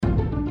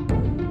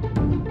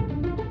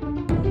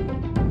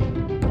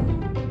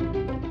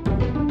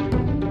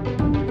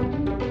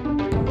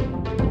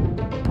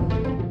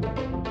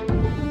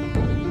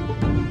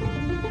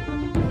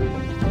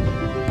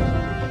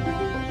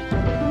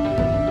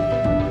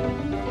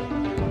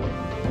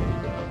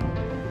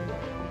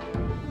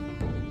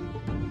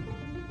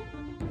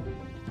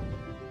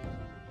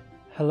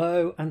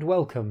Hello and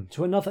welcome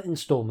to another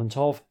instalment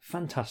of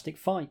Fantastic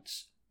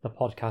Fights, the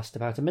podcast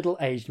about a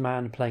middle-aged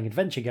man playing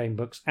adventure game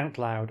books out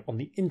loud on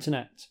the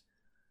internet.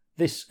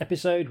 This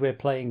episode we're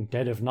playing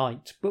Dead of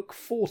Night, book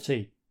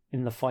 40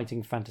 in the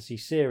Fighting Fantasy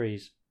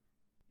series.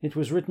 It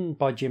was written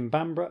by Jim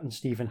Bambra and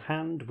Stephen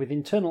Hand, with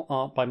internal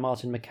art by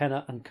Martin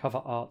McKenna and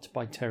cover art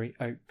by Terry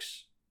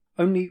Oakes.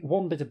 Only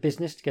one bit of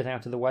business to get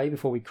out of the way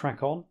before we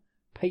crack on.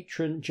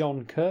 Patron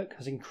John Kirk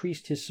has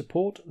increased his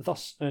support,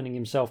 thus earning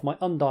himself my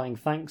undying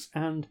thanks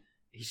and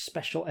a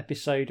special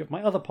episode of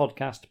my other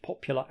podcast,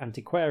 Popular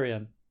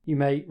Antiquarian. You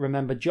may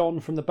remember John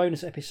from the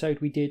bonus episode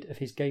we did of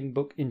his game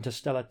book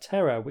Interstellar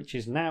Terror, which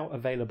is now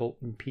available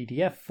in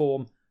PDF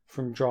form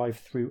from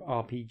Drive-Thru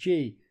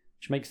RPG,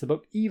 which makes the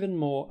book even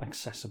more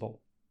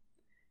accessible.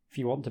 If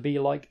you want to be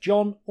like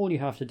John, all you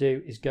have to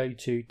do is go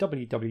to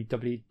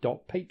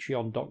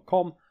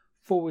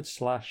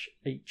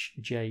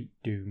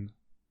www.patreon.com/HJDoom.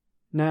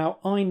 Now,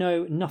 I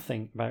know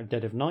nothing about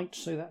Dead of Night,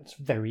 so that's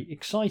very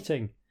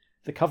exciting.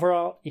 The cover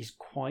art is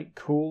quite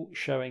cool,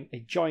 showing a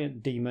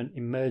giant demon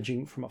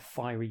emerging from a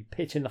fiery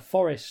pit in the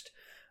forest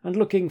and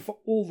looking for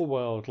all the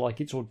world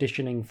like it's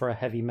auditioning for a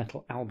heavy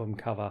metal album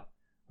cover.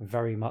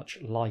 Very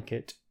much like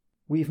it.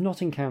 We've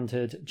not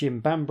encountered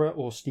Jim Bambra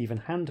or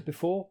Stephen Hand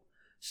before.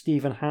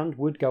 Stephen Hand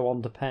would go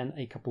on to pen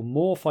a couple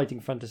more fighting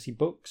fantasy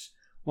books,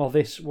 while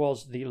this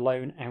was the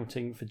lone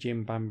outing for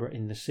Jim Bambra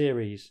in the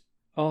series.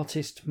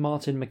 Artist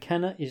Martin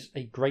McKenna is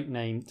a great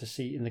name to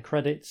see in the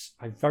credits.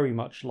 I very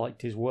much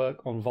liked his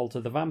work on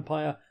Volta the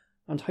Vampire,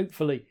 and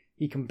hopefully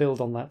he can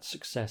build on that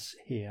success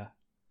here.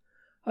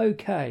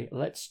 Okay,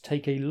 let's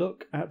take a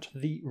look at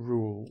the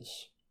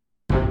rules.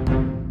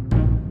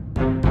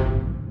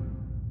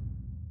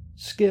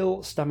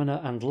 Skill, stamina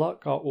and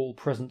luck are all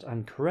present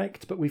and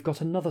correct, but we've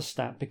got another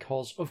stat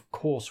because of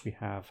course we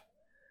have.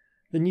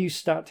 The new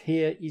stat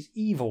here is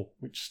evil,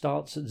 which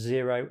starts at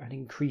 0 and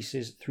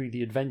increases through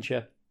the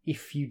adventure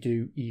if you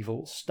do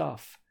evil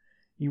stuff.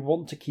 You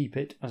want to keep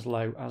it as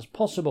low as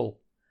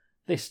possible.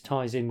 This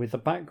ties in with the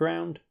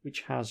background,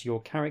 which has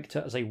your character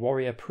as a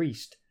warrior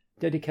priest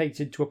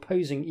dedicated to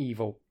opposing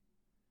evil.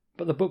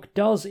 But the book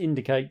does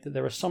indicate that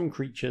there are some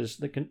creatures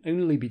that can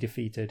only be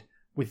defeated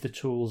with the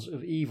tools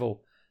of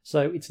evil,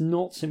 so it's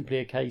not simply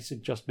a case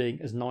of just being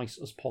as nice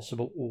as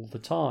possible all the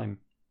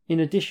time.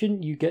 In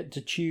addition, you get to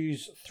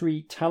choose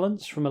 3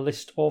 talents from a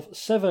list of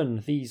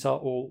 7. These are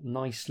all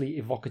nicely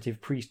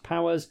evocative priest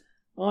powers.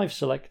 I've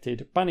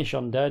selected Banish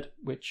Undead,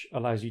 which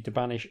allows you to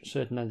banish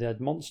certain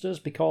undead monsters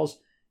because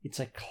it's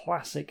a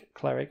classic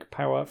cleric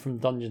power from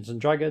Dungeons &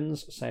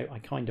 Dragons, so I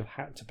kind of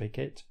had to pick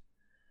it.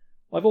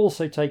 I've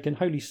also taken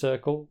Holy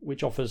Circle,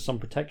 which offers some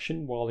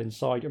protection while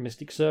inside a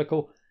mystic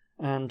circle,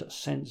 and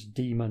Sense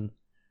Demon.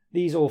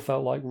 These all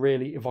felt like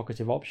really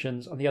evocative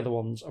options, and the other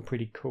ones are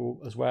pretty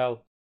cool as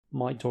well.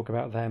 Might talk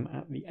about them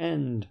at the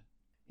end.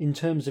 In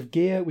terms of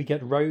gear, we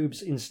get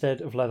robes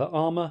instead of leather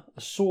armour,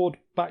 a sword,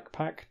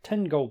 backpack,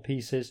 10 gold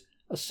pieces,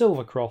 a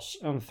silver cross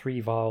and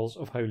 3 vials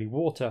of holy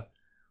water.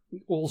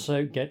 We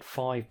also get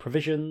 5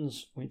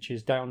 provisions, which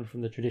is down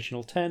from the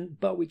traditional 10,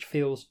 but which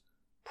feels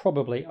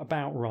probably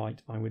about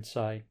right, I would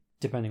say,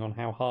 depending on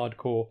how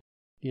hardcore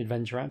the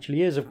adventure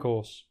actually is, of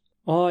course.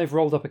 I've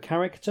rolled up a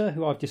character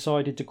who I've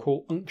decided to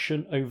call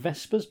Unction O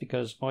Vespers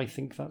because I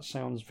think that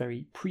sounds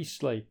very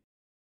priestly.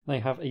 They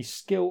have a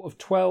skill of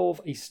 12,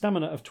 a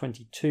stamina of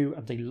 22,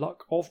 and a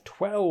luck of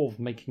 12,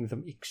 making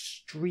them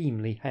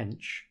extremely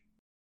hench.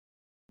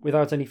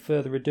 Without any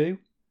further ado,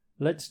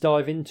 let's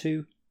dive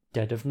into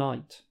Dead of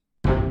Night.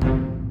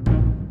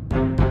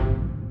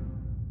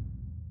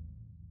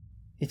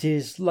 It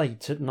is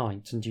late at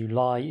night, and you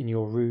lie in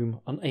your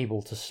room,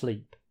 unable to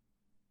sleep.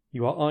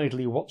 You are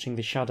idly watching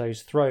the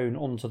shadows thrown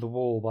onto the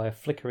wall by a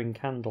flickering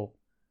candle,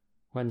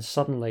 when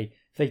suddenly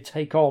they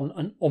take on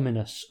an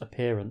ominous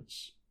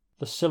appearance.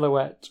 The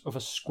silhouette of a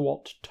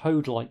squat,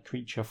 toad-like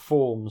creature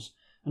forms,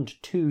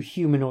 and 2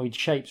 humanoid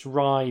shapes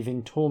writhe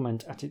in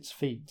torment at its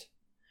feet.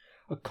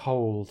 A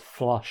cold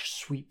flush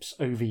sweeps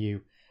over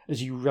you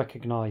as you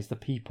recognise the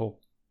people.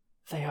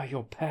 They are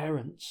your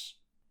parents,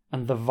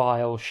 and the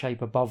vile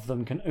shape above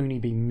them can only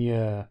be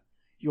Muir,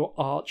 your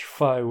arch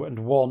foe and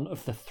one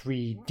of the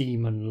 3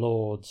 demon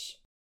lords.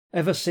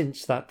 Ever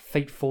since that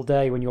fateful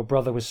day when your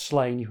brother was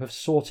slain, you have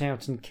sought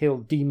out and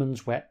killed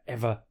demons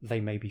wherever they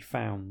may be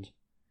found.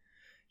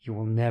 You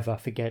will never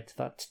forget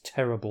that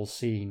terrible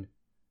scene.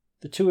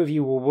 The 2 of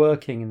you were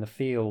working in the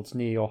fields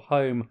near your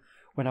home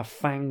when a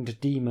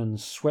fanged demon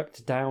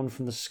swept down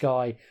from the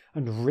sky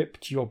and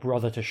ripped your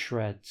brother to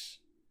shreds.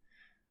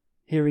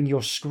 Hearing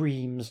your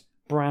screams,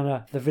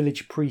 Branna, the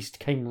village priest,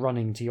 came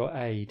running to your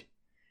aid.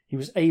 He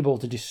was able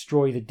to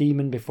destroy the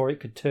demon before it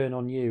could turn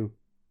on you.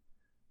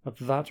 At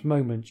that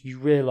moment you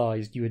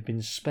realised you had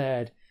been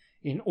spared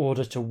in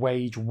order to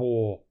wage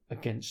war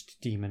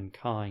against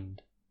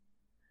demonkind.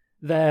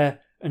 There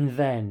and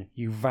then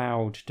you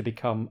vowed to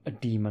become a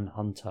demon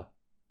hunter.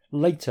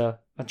 Later,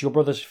 at your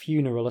brother's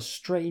funeral, a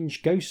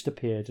strange ghost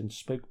appeared and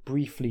spoke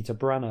briefly to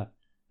Branna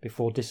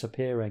before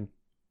disappearing.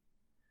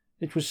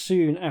 It was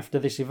soon after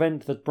this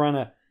event that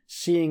Branna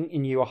seeing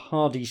in you a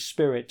hardy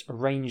spirit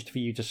arranged for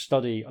you to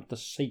study at the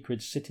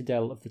sacred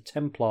citadel of the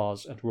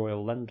Templars at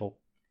Royal Lendal.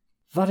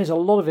 That is a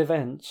lot of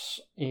events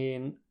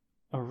in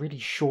a really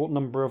short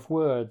number of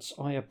words.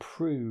 I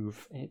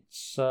approve.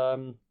 It's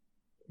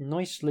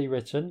nicely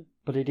written,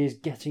 but it is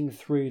getting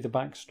through the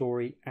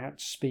backstory at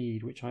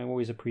speed, which I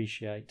always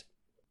appreciate.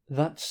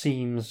 That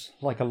seems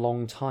like a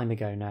long time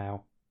ago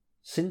now.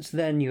 Since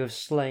then you have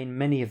slain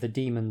many of the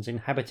demons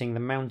inhabiting the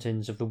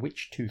mountains of the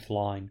Witchtooth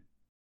line.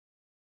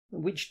 The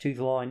Witchtooth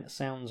line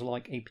sounds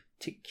like a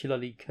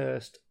particularly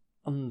cursed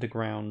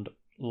underground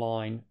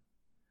line,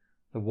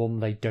 the one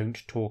they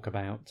don't talk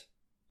about.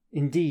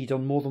 Indeed,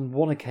 on more than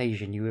one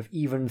occasion you have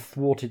even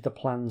thwarted the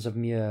plans of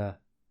Muir,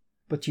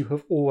 but you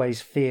have always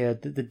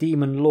feared that the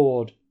demon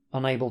lord,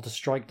 unable to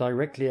strike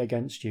directly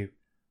against you,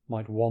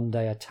 might one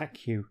day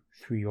attack you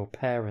through your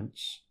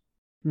parents.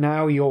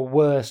 Now your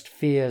worst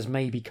fears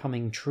may be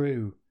coming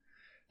true.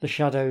 The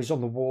shadows on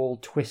the wall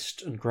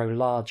twist and grow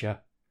larger.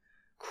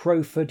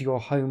 Crowford, your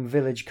home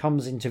village,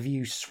 comes into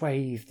view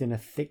swathed in a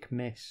thick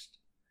mist.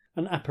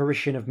 An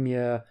apparition of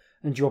Muir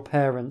and your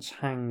parents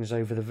hangs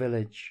over the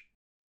village.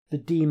 The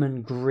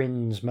demon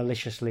grins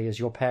maliciously as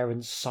your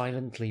parents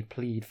silently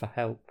plead for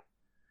help.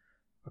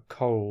 A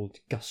cold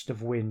gust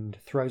of wind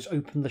throws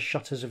open the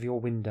shutters of your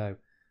window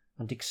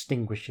and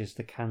extinguishes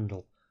the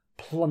candle,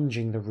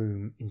 plunging the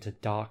room into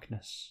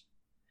darkness.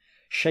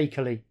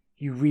 Shakily,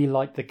 you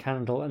relight the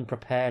candle and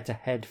prepare to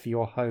head for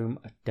your home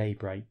at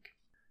daybreak.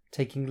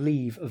 Taking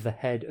leave of the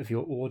head of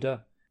your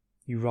order,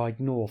 you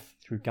ride north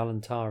through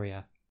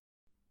Galantaria.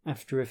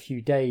 After a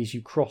few days,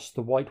 you cross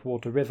the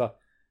Whitewater River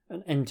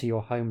and enter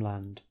your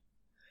homeland.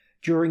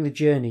 During the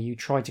journey, you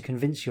try to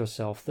convince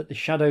yourself that the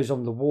shadows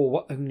on the wall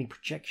were only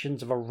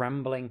projections of a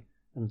rambling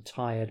and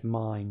tired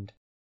mind.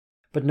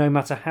 But no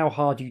matter how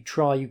hard you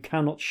try, you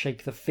cannot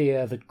shake the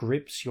fear that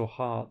grips your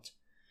heart.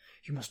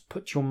 You must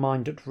put your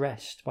mind at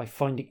rest by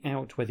finding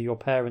out whether your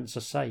parents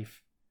are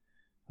safe.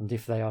 And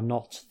if they are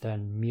not,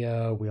 then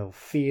Muir will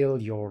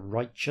feel your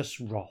righteous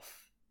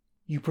wrath.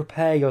 You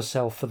prepare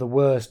yourself for the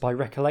worst by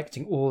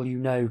recollecting all you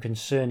know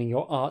concerning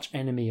your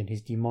arch-enemy and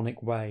his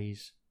demonic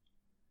ways.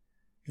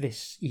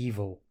 This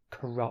evil,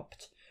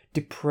 corrupt,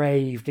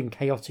 depraved and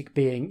chaotic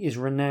being is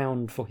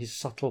renowned for his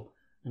subtle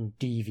and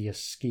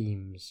devious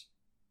schemes.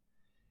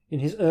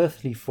 In his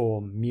earthly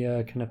form,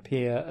 Muir can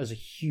appear as a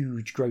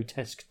huge,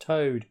 grotesque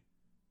toad,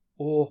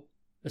 or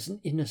as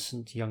an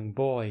innocent young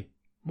boy.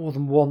 More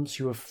than once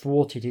you have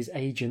thwarted his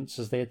agents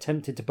as they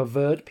attempted to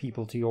pervert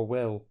people to your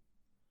will.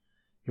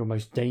 Your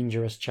most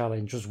dangerous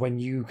challenge was when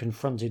you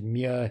confronted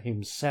Muir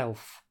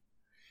himself.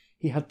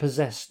 He had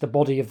possessed the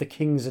body of the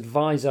king's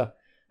advisor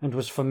and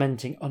was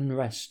fomenting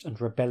unrest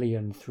and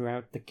rebellion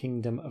throughout the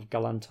kingdom of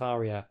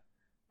Galantaria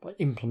by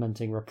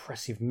implementing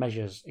repressive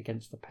measures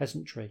against the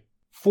peasantry.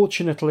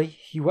 Fortunately,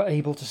 you were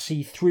able to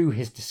see through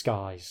his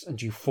disguise,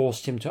 and you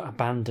forced him to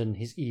abandon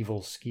his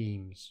evil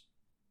schemes.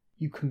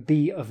 You can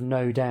be of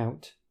no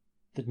doubt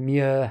that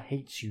Muir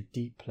hates you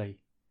deeply.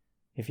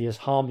 If he has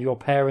harmed your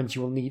parents,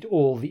 you will need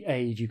all the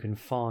aid you can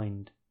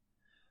find.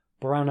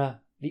 Branna,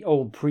 the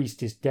old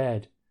priest, is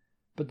dead,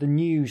 but the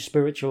new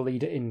spiritual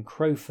leader in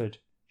Crowford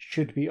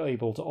should be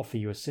able to offer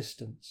you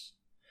assistance.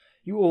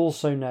 You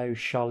also know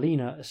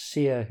Charlena, a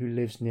seer who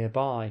lives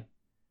nearby.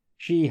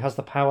 She has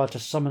the power to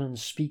summon and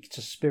speak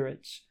to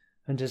spirits,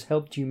 and has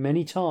helped you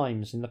many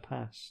times in the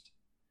past.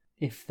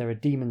 If there are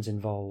demons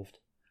involved,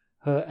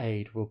 her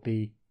aid will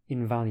be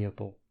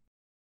invaluable.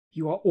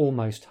 You are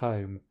almost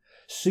home.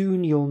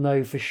 Soon you'll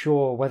know for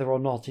sure whether or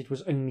not it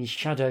was only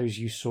shadows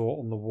you saw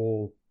on the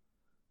wall,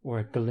 or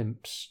a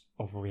glimpse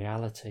of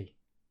reality.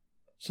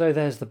 So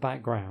there's the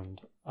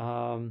background.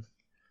 I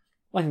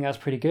think that's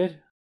pretty good.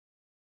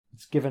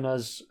 It's given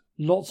us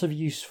lots of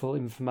useful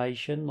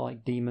information,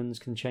 like demons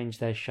can change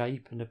their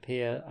shape and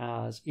appear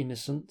as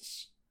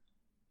innocents.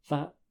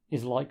 That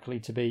is likely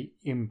to be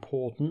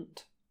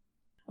important.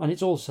 And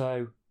it's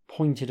also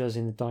pointed us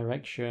in the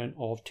direction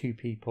of two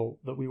people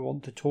that we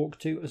want to talk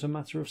to as a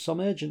matter of some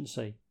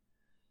urgency.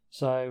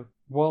 So,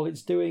 while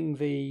it's doing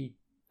the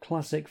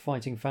classic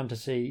fighting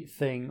fantasy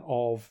thing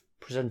of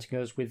presenting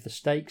us with the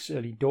stakes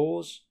early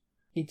doors,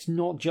 it's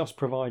not just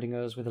providing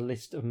us with a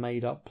list of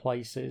made-up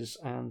places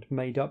and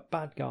made-up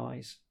bad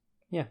guys.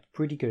 Yeah,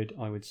 pretty good,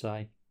 I would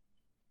say.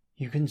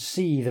 You can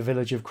see the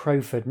village of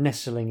Crowford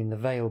nestling in the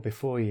vale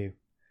before you.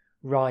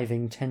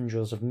 Writhing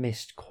tendrils of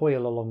mist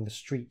coil along the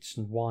streets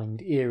and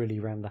wind eerily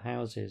round the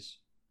houses.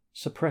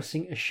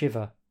 Suppressing a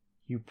shiver,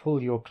 you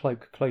pull your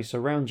cloak closer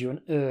round you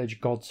and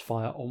urge God's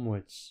fire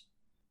onwards.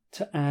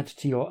 To add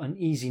to your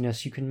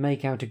uneasiness, you can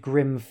make out a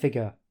grim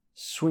figure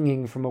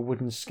swinging from a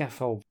wooden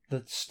scaffold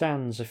that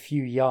stands a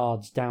few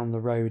yards down the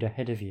road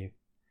ahead of you.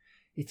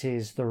 It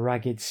is the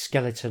ragged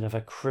skeleton of a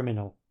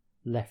criminal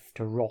left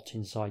to rot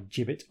inside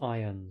gibbet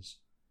irons,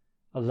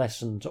 a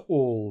lesson to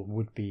all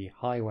would-be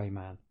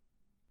highwaymen.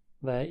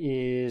 There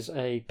is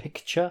a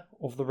picture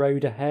of the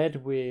road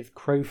ahead with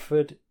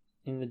Crowford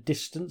in the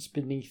distance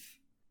beneath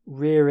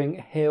rearing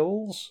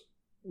hills.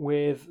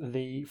 with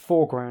the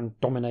foreground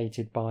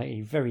dominated by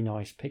a very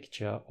nice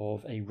picture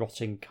of a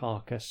rotting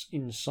carcass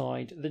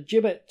inside the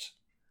gibbet.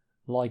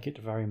 Like it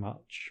very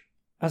much.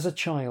 As a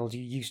child,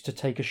 you used to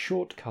take a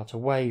shortcut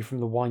away from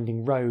the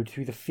winding road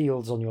through the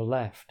fields on your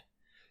left.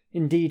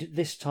 Indeed, at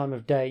this time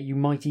of day, you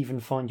might even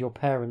find your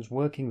parents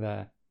working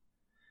there.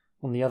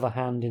 On the other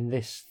hand, in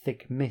this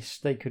thick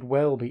mist, they could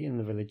well be in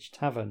the village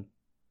tavern.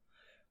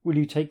 Will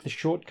you take the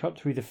shortcut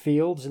through the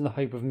fields in the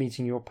hope of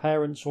meeting your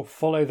parents, or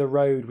follow the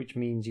road, which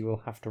means you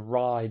will have to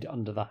ride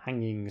under the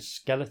hanging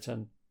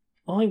skeleton?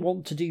 I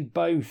want to do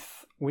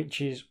both, which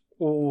is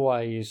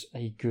always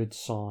a good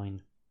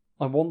sign.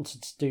 I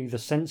wanted to do the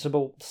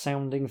sensible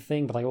sounding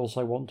thing, but I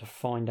also want to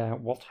find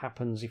out what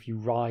happens if you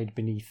ride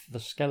beneath the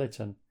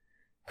skeleton.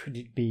 Could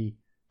it be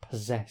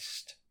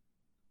possessed?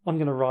 I'm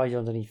going to ride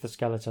underneath the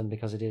skeleton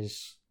because it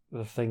is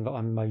the thing that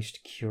I'm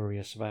most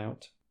curious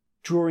about.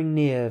 Drawing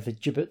near the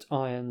gibbet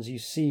irons, you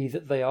see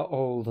that they are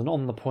old and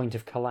on the point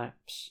of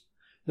collapse.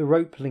 The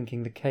rope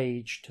linking the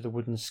cage to the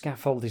wooden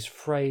scaffold is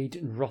frayed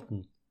and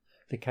rotten.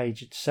 The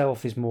cage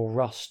itself is more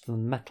rust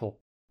than metal,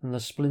 and the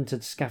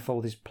splintered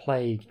scaffold is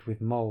plagued with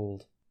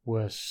mould.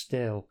 Worse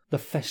still, the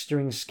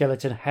festering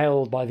skeleton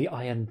held by the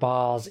iron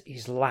bars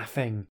is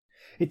laughing.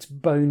 Its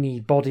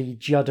bony body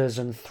judders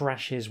and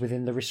thrashes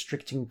within the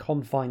restricting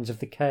confines of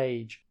the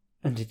cage,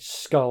 and its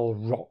skull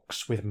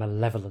rocks with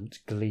malevolent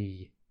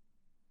glee.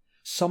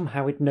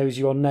 Somehow it knows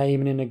your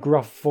name, and in a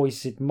gruff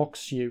voice it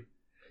mocks you.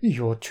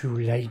 "You're too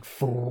late,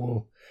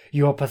 fool.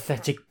 Your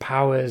pathetic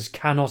powers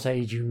cannot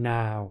aid you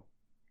now."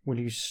 Will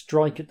you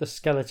strike at the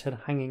skeleton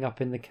hanging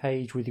up in the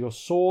cage with your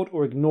sword,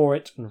 or ignore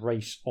it and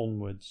race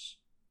onwards?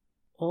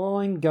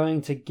 I'm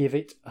going to give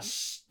it a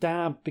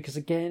stab, because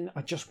again,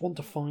 I just want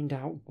to find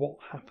out what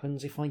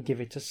happens if I give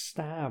it a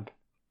stab.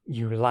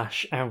 You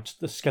lash out at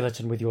the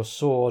skeleton with your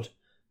sword,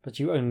 but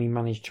you only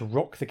manage to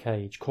rock the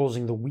cage,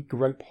 causing the weak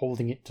rope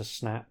holding it to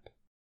snap.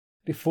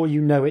 Before you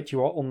know it,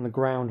 you are on the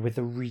ground with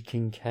the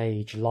reeking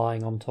cage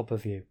lying on top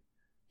of you.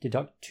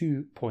 Deduct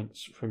 2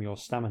 points from your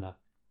stamina.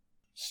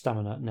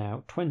 Stamina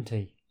now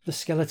 20. The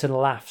skeleton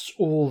laughs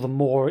all the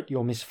more at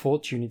your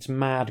misfortune, its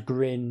mad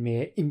grin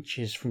mere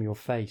inches from your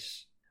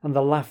face. And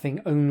the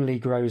laughing only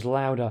grows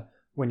louder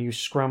when you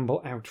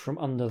scramble out from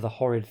under the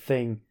horrid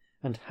thing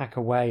and hack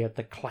away at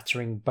the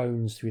clattering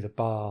bones through the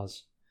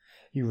bars.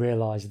 You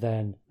realise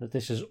then that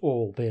this has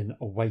all been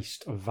a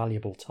waste of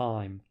valuable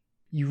time.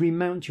 You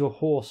remount your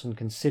horse and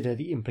consider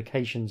the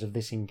implications of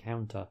this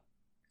encounter.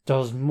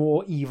 Does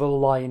more evil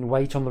lie in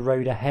wait on the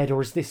road ahead,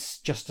 or is this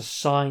just a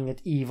sign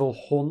that evil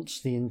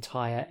haunts the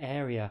entire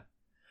area?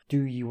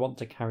 Do you want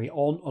to carry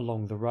on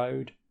along the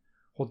road,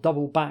 or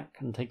double back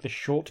and take the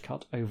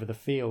shortcut over the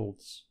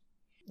fields?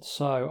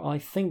 So I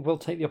think we'll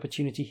take the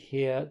opportunity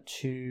here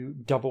to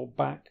double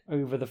back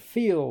over the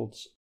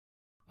fields.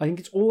 I think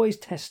it's always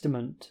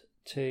testament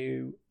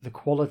to the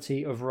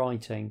quality of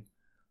writing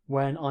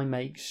when I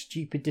make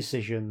stupid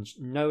decisions,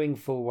 knowing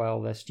full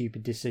well they're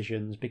stupid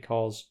decisions,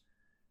 because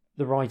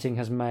the writing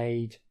has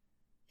made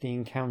the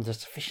encounter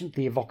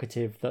sufficiently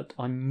evocative that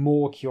I'm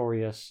more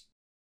curious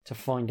to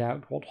find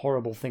out what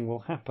horrible thing will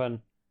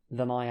happen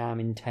than I am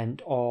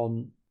intent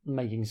on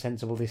making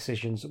sensible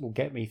decisions that will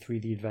get me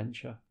through the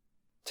adventure.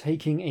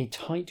 Taking a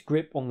tight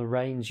grip on the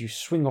reins, you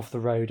swing off the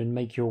road and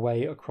make your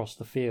way across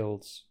the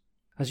fields.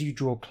 As you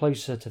draw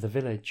closer to the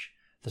village,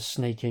 the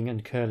snaking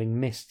and curling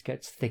mist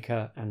gets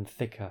thicker and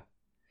thicker.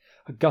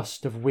 A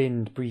gust of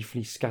wind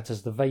briefly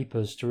scatters the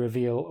vapours to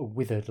reveal a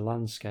withered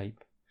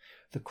landscape.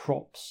 The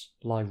crops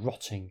lie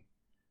rotting,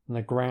 and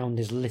the ground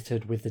is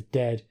littered with the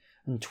dead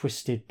and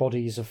twisted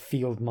bodies of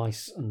field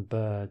mice and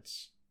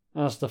birds.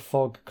 As the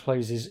fog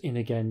closes in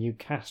again, you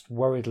cast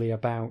worriedly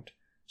about,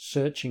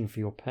 searching for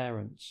your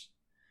parents.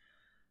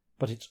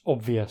 But it's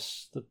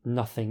obvious that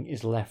nothing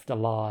is left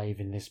alive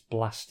in this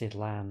blasted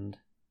land.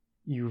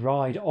 You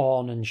ride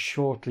on and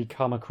shortly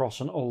come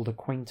across an old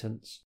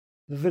acquaintance,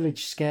 the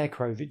village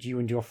scarecrow that you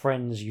and your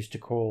friends used to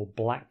call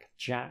Black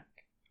Jack.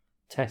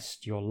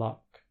 Test your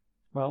luck.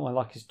 Well, my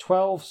luck is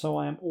 12, so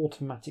I am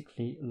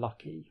automatically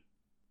lucky.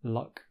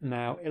 Luck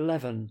now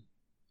 11.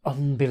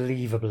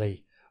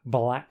 Unbelievably,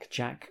 Black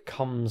Jack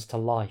comes to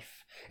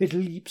life. It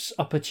leaps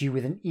up at you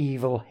with an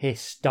evil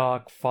hiss,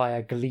 dark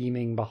fire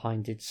gleaming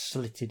behind its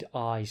slitted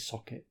eye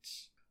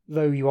sockets.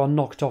 Though you are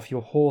knocked off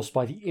your horse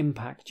by the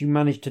impact, you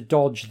manage to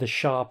dodge the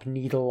sharp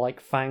needle-like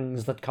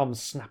fangs that come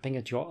snapping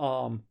at your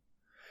arm.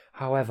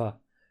 However,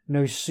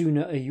 no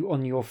sooner are you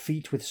on your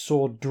feet with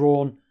sword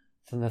drawn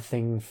than the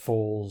thing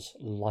falls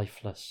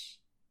lifeless.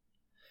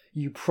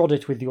 You prod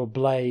it with your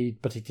blade,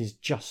 but it is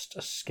just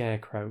a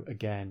scarecrow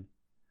again.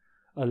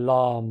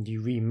 Alarmed,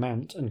 you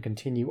remount and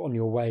continue on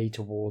your way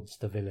towards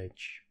the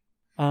village.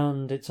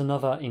 And it's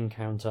another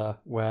encounter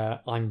where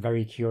I'm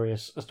very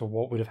curious as to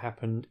what would have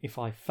happened if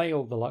I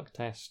failed the luck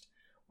test.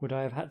 Would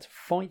I have had to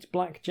fight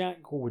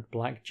Blackjack, or would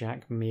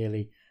Blackjack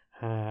merely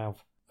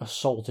have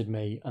assaulted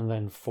me and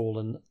then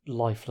fallen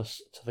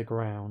lifeless to the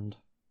ground?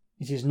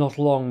 It is not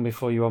long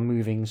before you are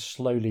moving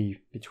slowly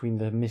between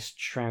the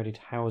mist-shrouded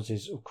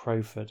houses of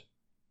Crowford.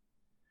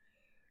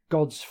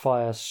 God's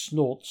fire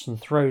snorts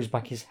and throws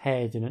back his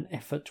head in an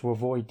effort to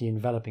avoid the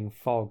enveloping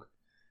fog,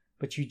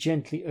 but you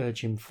gently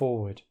urge him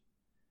forward.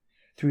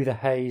 Through the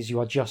haze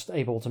you are just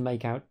able to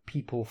make out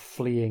people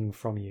fleeing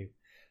from you.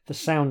 The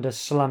sound of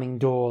slamming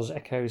doors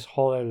echoes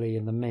hollowly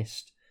in the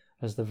mist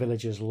as the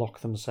villagers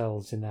lock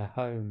themselves in their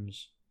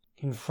homes.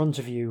 In front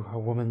of you, a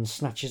woman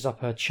snatches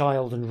up her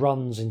child and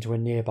runs into a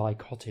nearby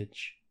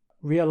cottage.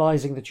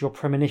 Realizing that your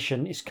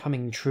premonition is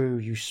coming true,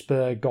 you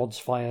spur God's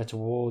fire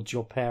towards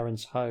your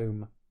parents'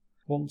 home.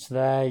 Once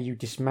there, you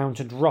dismount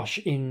and rush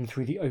in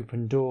through the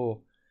open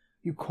door.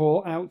 You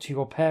call out to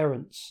your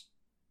parents,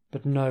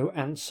 but no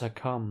answer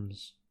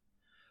comes.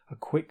 A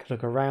quick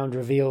look around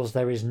reveals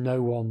there is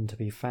no one to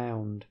be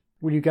found.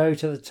 Will you go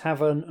to the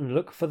tavern and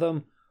look for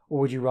them, or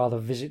would you rather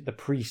visit the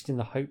priest in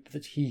the hope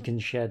that he can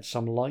shed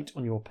some light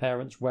on your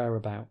parents'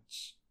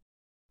 whereabouts?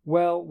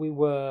 Well, we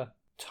were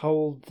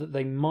told that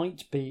they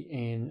might be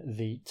in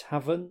the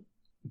tavern,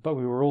 but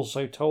we were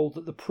also told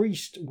that the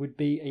priest would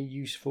be a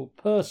useful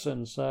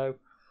person, so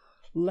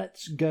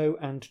let's go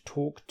and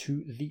talk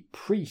to the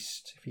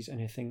priest. If he's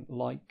anything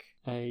like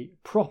a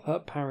proper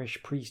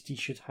parish priest, he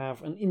should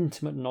have an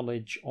intimate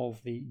knowledge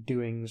of the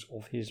doings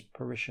of his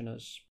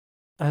parishioners.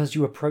 As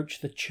you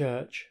approach the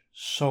church,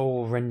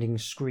 soul-rending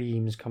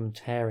screams come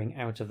tearing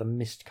out of the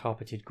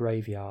mist-carpeted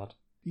graveyard.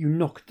 You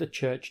knock at the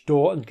church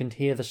door and can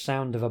hear the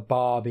sound of a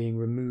bar being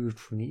removed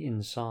from the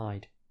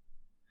inside.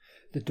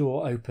 The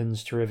door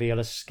opens to reveal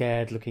a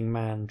scared-looking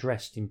man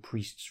dressed in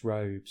priest's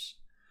robes.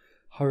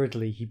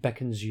 Hurriedly he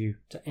beckons you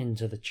to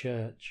enter the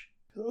church.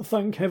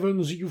 "Thank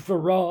heavens you've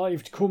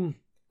arrived. Come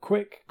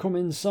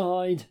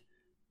inside."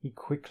 He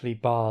quickly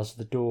bars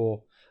the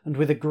door, and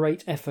with a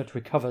great effort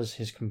recovers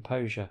his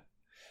composure.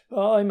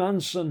 "I'm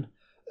Anson,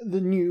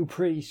 the new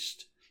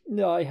priest.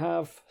 I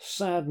have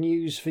sad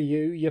news for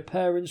you. Your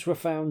parents were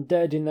found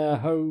dead in their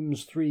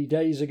homes 3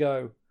 days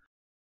ago.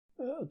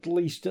 At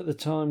least at the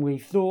time we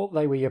thought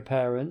they were your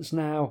parents.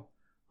 Now,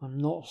 I'm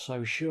not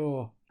so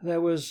sure.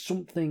 There was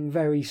something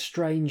very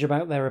strange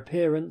about their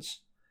appearance.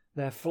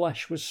 Their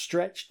flesh was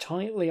stretched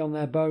tightly on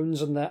their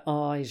bones and their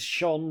eyes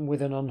shone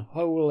with an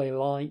unholy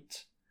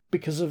light.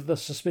 Because of the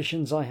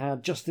suspicions I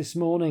had just this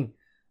morning,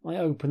 I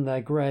opened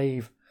their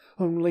grave,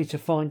 only to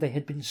find they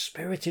had been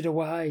spirited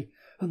away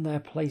and their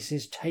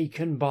places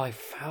taken by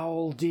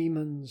foul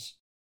demons.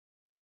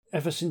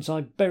 Ever since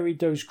I buried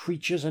those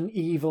creatures, an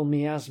evil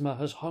miasma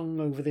has hung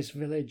over this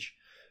village,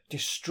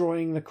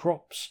 destroying the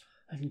crops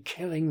and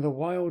killing the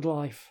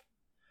wildlife.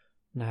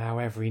 Now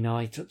every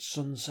night at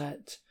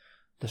sunset,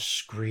 the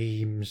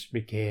screams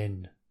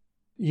begin.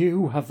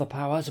 You have the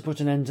power to put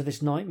an end to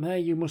this nightmare.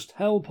 You must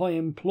help, I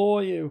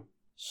implore you."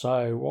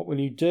 "So, what will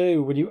you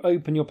do? Will you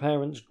open your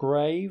parents'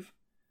 grave?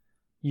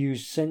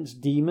 Use Sense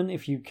Demon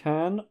if you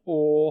can,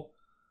 or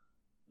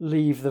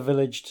leave the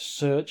village to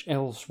search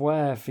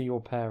elsewhere for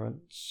your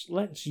parents?"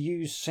 "Let's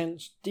use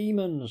Sense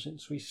Demon,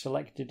 since we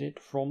selected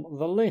it from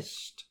the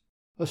list."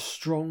 "A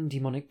strong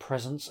demonic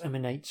presence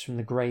emanates from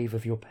the grave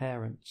of your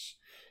parents.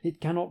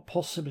 It cannot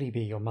possibly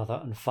be your mother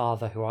and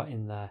father who are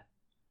in there.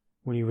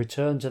 Will you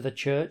return to the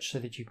church so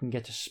that you can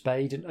get a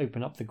spade and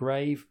open up the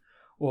grave,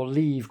 or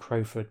leave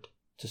Crowford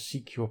to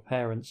seek your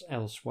parents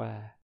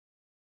elsewhere?"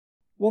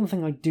 One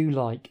thing I do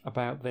like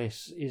about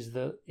this is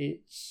that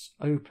it's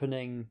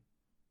opening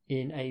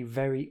in a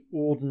very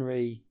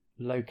ordinary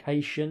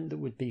location that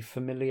would be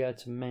familiar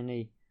to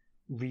many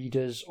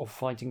readers of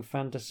fighting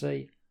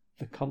fantasy,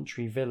 the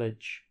country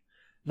village.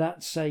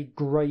 That's a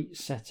great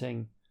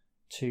setting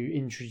to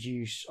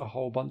introduce a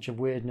whole bunch of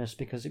weirdness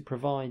because it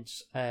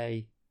provides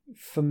a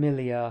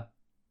familiar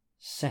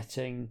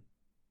setting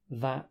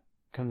that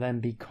can then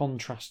be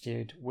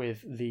contrasted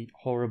with the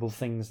horrible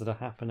things that are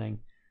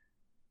happening.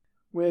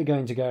 We're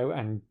going to go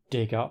and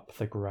dig up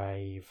the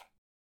grave.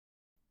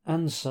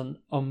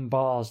 Anson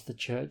unbars the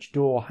church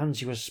door,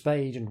 hands you a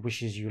spade and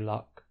wishes you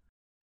luck.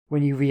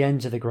 When you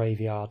re-enter the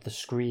graveyard, the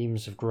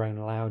screams have grown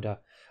louder,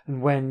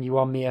 and when you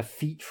are mere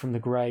feet from the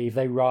grave,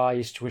 they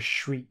rise to a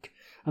shriek,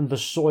 and the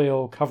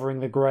soil covering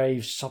the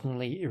grave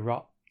suddenly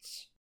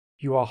erupts.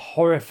 You are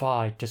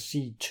horrified to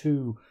see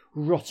 2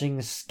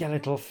 rotting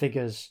skeletal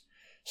figures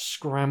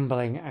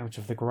scrambling out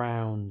of the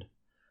ground.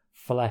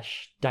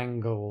 Flesh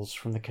dangles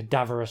from the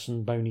cadaverous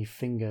and bony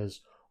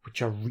fingers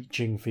which are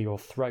reaching for your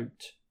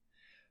throat.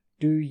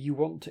 Do you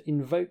want to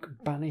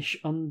invoke Banish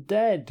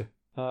Undead?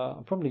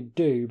 I probably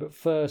do, but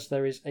first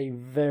there is a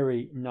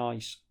very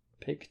nice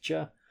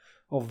picture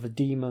of the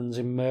demons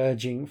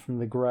emerging from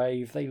the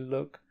grave. They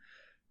look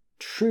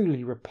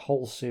truly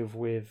repulsive,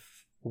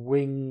 with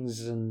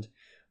wings and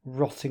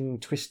rotting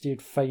twisted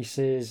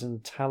faces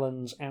and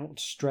talons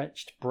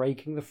outstretched,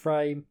 breaking the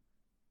frame.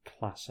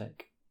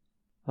 Classic.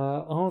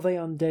 Are they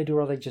undead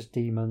or are they just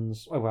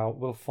demons? Oh well,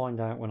 we'll find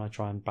out when I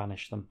try and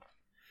banish them.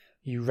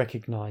 You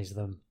recognise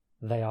them.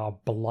 They are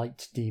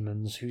blight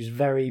demons whose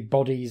very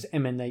bodies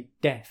emanate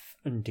death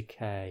and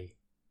decay.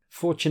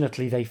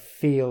 Fortunately, they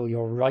feel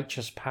your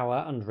righteous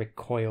power and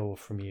recoil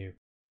from you.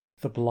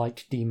 The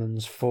blight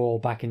demons fall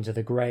back into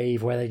the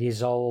grave where they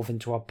dissolve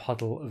into a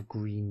puddle of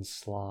green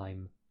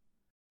slime.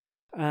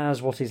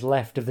 As what is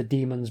left of the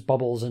demons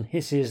bubbles and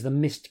hisses, the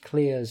mist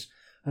clears,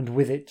 and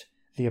with it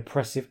the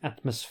oppressive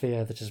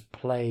atmosphere that has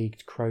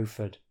plagued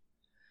Crowford.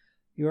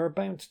 You are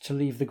about to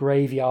leave the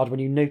graveyard when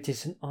you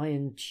notice an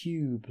iron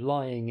tube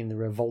lying in the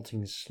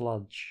revolting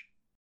sludge.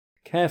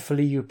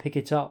 Carefully you pick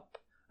it up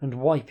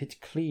and wipe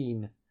it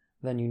clean.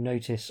 Then you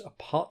notice a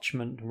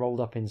parchment rolled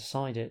up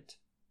inside it.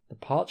 The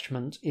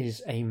parchment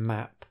is a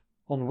map,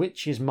 on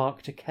which is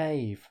marked a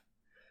cave.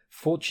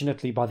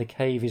 Fortunately, by the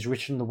cave is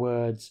written the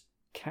words,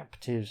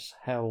 "Captives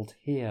held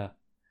here."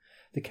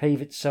 The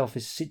cave itself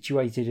is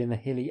situated in the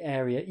hilly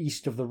area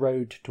east of the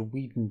road to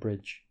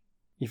Wiedenbridge.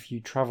 If you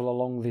travel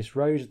along this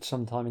road at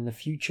some time in the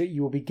future,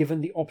 you will be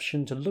given the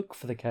option to look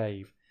for the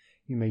cave.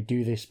 You may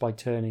do this by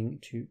turning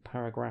to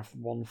paragraph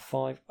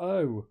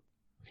 150.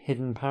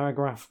 Hidden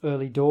paragraph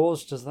early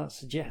doors. Does that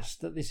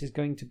suggest that this is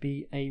going to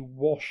be a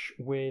wash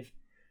with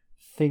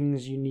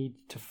things you need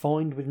to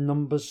find with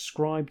numbers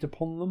scribed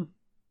upon them?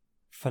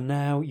 For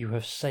now you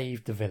have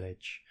saved the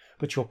village,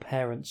 but your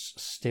parents are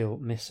still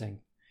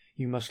missing.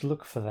 You must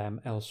look for them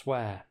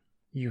elsewhere.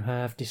 You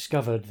have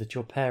discovered that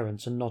your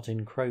parents are not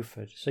in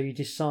Crowford, so you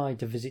decide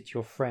to visit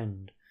your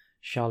friend,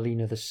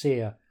 Charlena the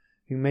Seer,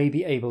 who may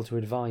be able to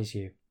advise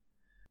you.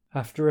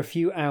 After a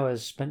few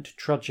hours spent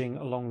trudging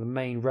along the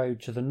main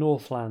road to the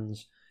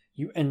Northlands,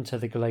 you enter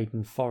the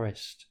Gladen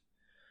Forest.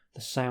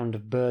 The sound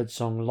of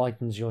birdsong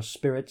lightens your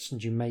spirits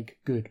and you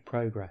make good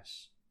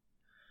progress.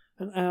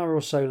 An hour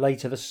or so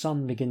later the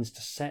sun begins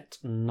to set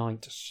and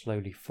night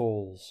slowly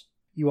falls.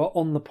 You are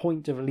on the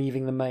point of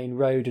leaving the main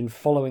road and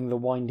following the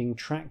winding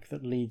track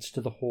that leads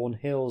to the Horn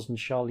Hills and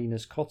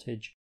Charlena's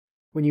cottage,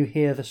 when you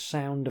hear the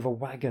sound of a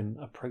wagon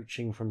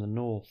approaching from the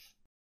north.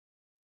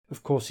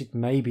 Of course it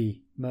may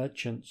be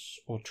merchants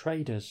or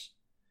traders,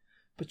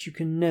 but you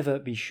can never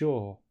be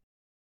sure.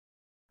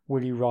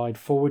 Will you ride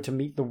forward to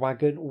meet the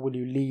wagon, or will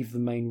you leave the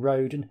main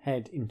road and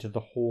head into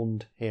the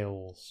Horned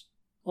Hills?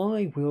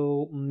 I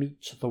will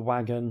meet the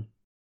wagon.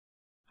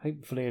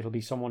 Hopefully it'll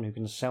be someone who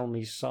can sell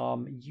me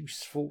some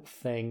useful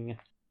thing.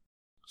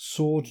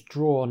 Sword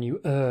drawn, you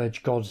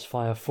urge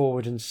Godsfire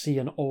forward and see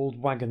an old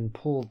wagon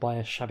pulled by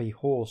a shabby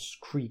horse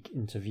creak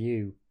into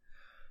view.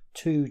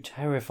 Two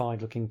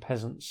terrified-looking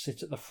peasants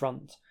sit at the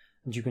front,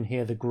 and you can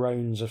hear the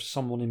groans of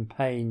someone in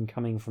pain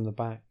coming from the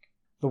back.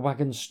 The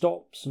wagon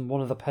stops, and one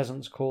of the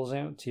peasants calls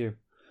out to you.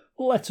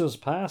 "Let us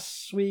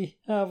pass. We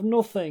have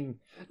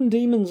nothing.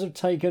 Demons have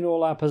taken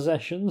all our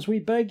possessions. We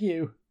beg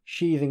you."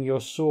 Sheathing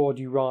your sword,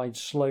 you ride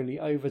slowly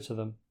over to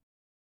them.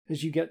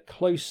 As you get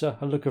closer,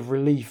 a look of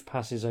relief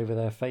passes over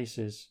their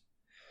faces.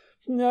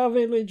 "Our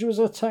village was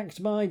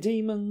attacked by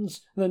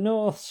demons. The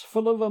north's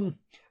full of them.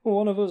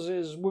 One of us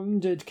is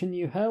wounded. Can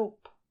you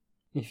help?"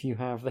 If you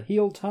have the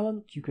heal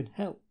talent, you can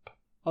help.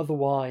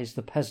 Otherwise,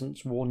 the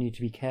peasants warn you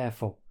to be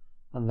careful,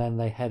 and then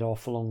they head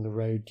off along the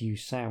road due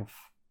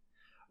south.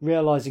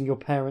 Realizing your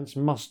parents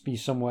must be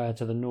somewhere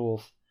to the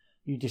north,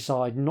 you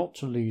decide not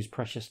to lose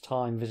precious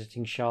time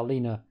visiting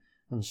Charlena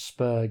and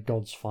spur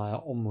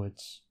Godsfire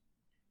onwards.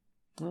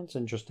 That's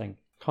interesting.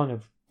 Kind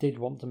of did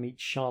want to meet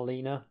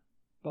Charlena,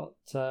 but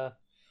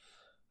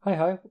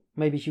hey-ho,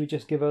 maybe she would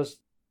just give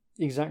us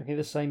exactly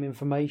the same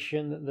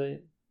information that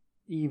the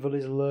evil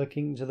is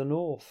lurking to the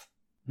north.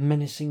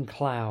 Menacing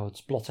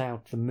clouds blot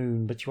out the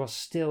moon, but you are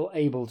still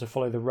able to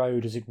follow the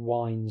road as it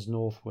winds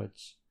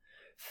northwards.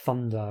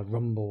 Thunder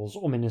rumbles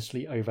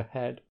ominously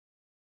overhead,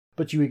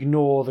 but you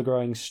ignore the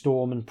growing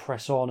storm and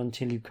press on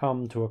until you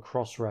come to a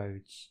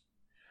crossroads.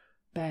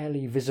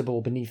 Barely visible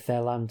beneath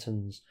their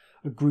lanterns,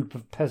 a group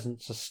of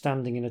peasants are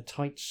standing in a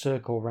tight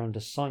circle round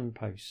a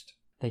signpost.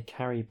 They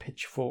carry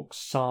pitchforks,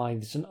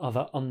 scythes, and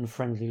other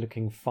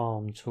unfriendly-looking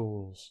farm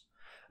tools.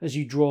 As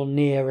you draw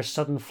near, a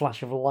sudden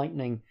flash of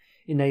lightning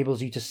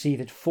enables you to see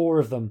that 4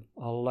 of them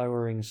are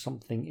lowering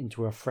something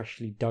into a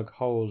freshly dug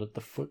hole at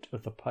the foot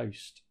of the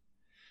post.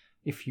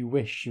 If you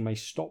wish, you may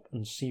stop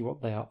and see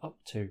what they are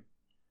up to.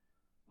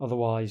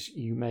 Otherwise,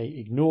 you may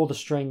ignore the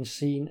strange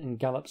scene and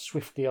gallop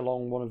swiftly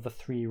along one of the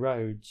 3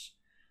 roads.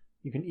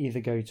 You can either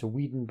go to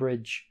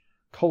Wiedenbridge,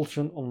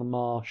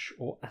 Colton-on-the-Marsh,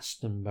 or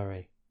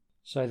Astonbury.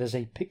 So there's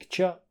a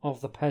picture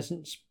of the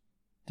peasants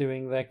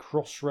doing their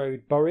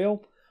crossroad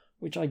burial,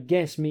 which I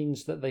guess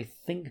means that they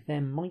think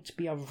there might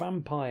be a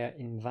vampire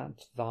in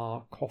that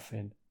thar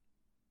coffin.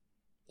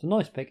 It's a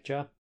nice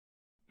picture,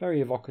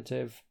 very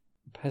evocative.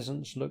 The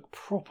peasants look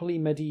properly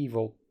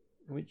medieval,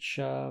 which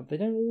they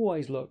don't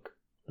always look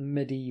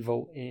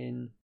medieval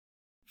in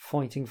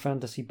fighting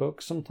fantasy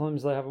books.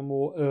 Sometimes they have a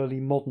more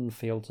early modern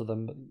feel to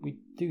them, but we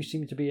do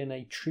seem to be in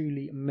a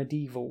truly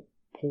medieval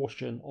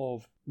portion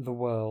of the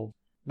world.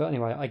 But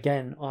anyway,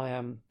 again, I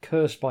am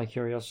cursed by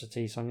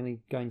curiosity, so I'm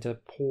going to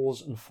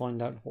pause and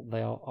find out what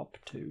they are up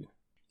to.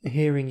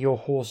 Hearing your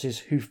horse's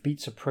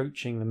hoofbeats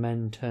approaching, the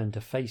men turn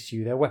to face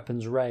you, their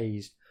weapons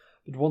raised,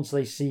 but once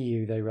they see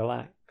you, they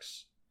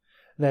relax.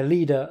 Their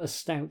leader, a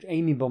stout,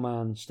 amiable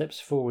man, steps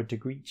forward to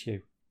greet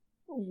you.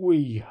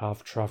 "We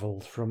have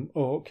travelled from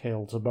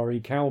Oakhill to bury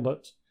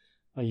Calbert,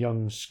 a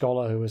young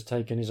scholar who has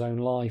taken his own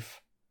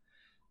life.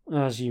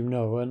 As you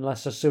know,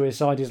 unless a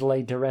suicide is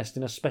laid to rest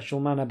in a special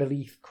manner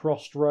beneath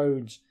crossed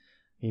roads,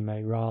 he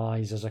may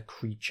rise as a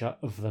creature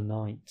of the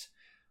night.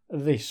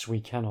 This we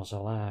cannot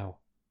allow.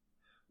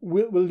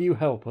 Will you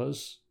help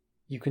us?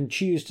 You can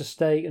choose to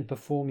stay and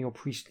perform your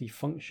priestly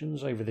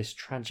functions over this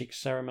tragic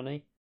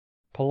ceremony.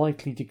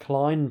 Politely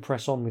decline and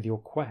press on with your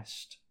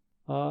quest.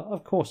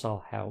 Of course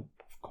I'll help.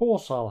 Of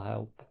course I'll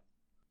help.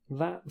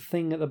 That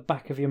thing at the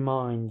back of your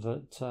mind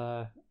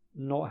that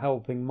not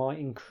helping might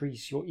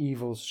increase your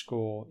evil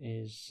score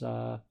is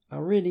a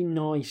really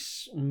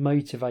nice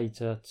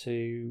motivator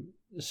to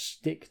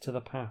stick to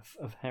the path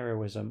of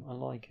heroism. I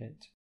like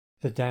it.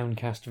 The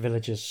downcast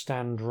villagers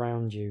stand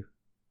round you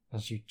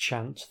as you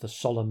chant the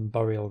solemn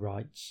burial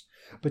rites,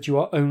 but you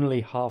are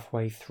only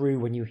halfway through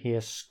when you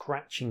hear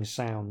scratching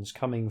sounds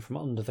coming from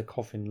under the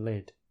coffin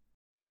lid.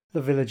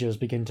 The villagers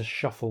begin to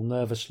shuffle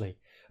nervously,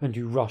 and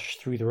you rush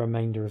through the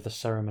remainder of the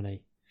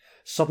ceremony.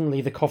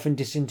 Suddenly the coffin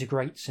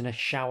disintegrates in a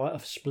shower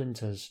of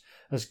splinters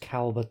as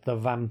Calbert the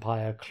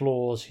vampire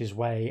claws his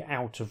way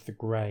out of the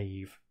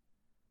grave.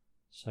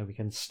 So we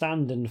can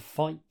stand and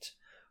fight,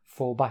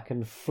 fall back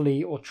and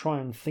flee, or try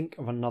and think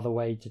of another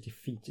way to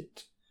defeat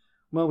it.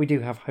 Well, we do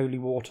have holy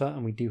water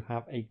and we do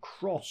have a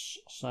cross,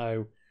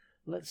 so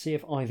let's see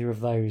if either of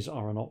those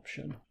are an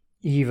option.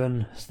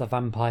 Even as the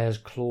vampire's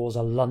claws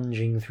are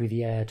lunging through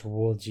the air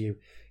towards you,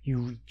 you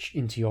reach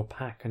into your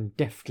pack and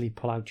deftly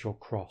pull out your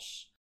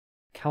cross.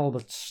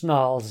 Calbert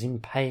snarls in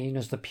pain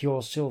as the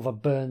pure silver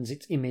burns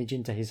its image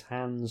into his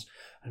hands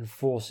and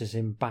forces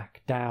him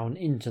back down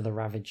into the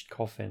ravaged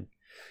coffin.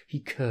 He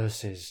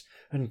curses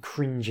and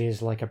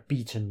cringes like a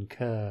beaten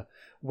cur,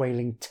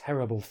 wailing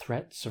terrible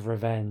threats of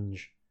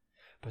revenge.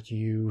 But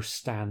you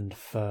stand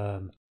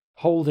firm,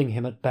 holding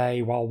him at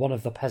bay while one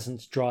of the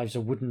peasants drives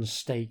a wooden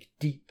stake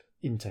deep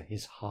into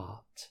his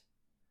heart.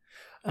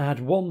 Add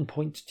 1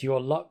 point to your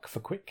luck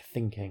for quick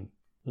thinking.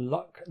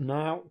 Luck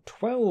now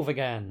 12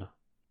 again.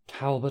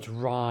 Calbert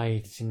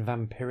writhes in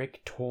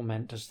vampiric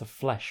torment as the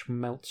flesh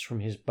melts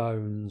from his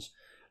bones,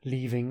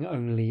 leaving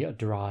only a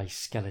dry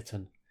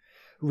skeleton.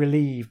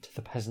 Relieved,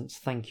 the peasants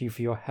thank you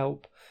for your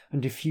help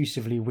and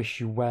effusively wish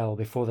you well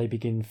before they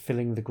begin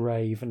filling the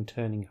grave and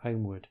turning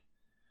homeward.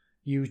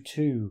 You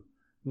too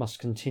must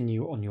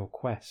continue on your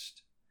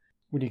quest.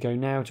 Will you go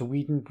now to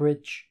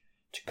Wiedenbridge,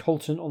 to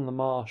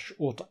Colton-on-the-Marsh,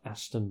 or to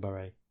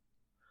Astonbury?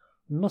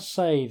 I must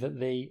say that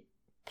the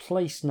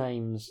place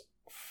names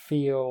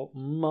feel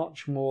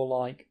much more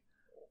like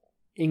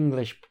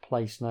English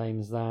place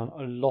names than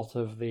a lot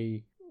of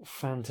the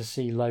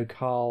fantasy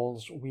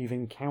locales we've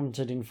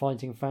encountered in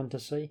Fighting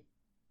Fantasy.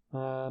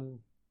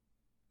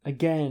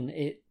 Again,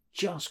 it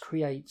just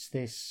creates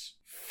this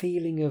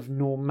feeling of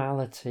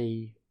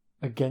normality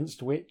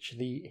against which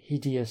the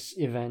hideous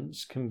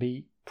events can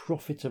be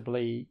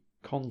profitably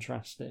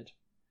contrasted.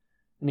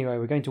 Anyway,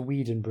 we're going to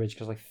Wiedenbridge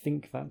because I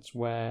think that's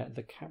where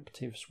the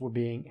captives were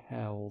being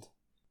held.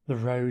 The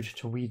road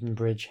to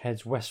Wiedenbridge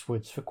heads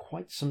westwards for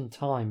quite some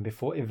time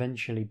before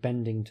eventually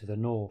bending to the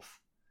north.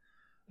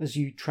 As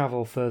you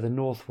travel further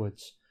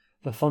northwards,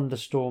 the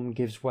thunderstorm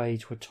gives way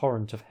to a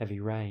torrent of heavy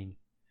rain.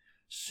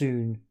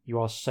 Soon you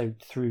are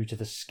soaked through to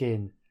the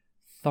skin,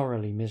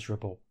 thoroughly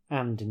miserable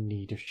and in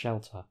need of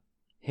shelter.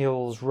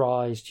 Hills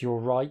rise to your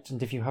right,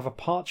 and if you have a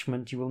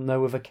parchment you will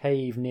know of a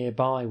cave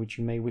nearby which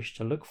you may wish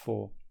to look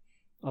for.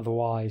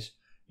 Otherwise,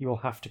 you will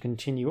have to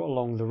continue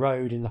along the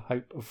road in the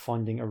hope of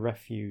finding a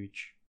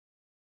refuge.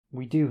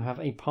 We do have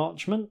a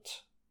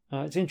parchment.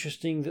 It's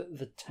interesting that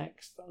the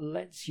text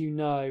lets you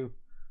know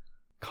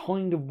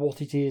kind of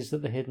what it is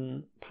that the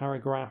hidden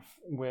paragraph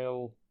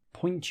will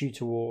point you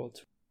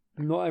toward.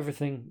 Not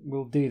everything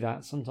will do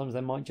that. Sometimes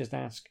they might just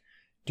ask,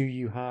 do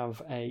you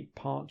have a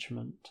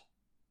parchment?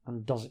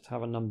 And does it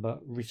have a number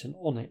written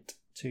on it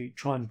to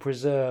try and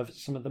preserve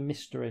some of the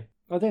mystery?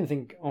 I don't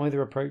think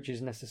either approach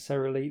is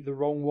necessarily the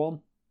wrong one.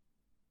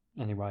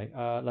 Anyway,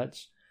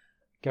 let's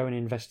go and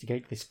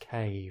investigate this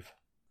cave.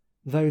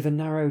 Though the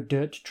narrow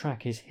dirt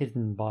track is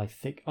hidden by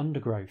thick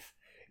undergrowth,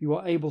 you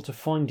are able to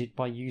find it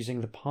by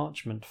using the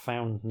parchment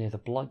found near the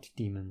blight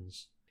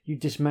demons. You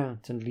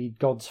dismount and lead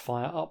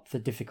Godsfire up the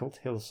difficult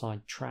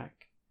hillside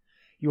track.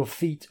 Your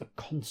feet are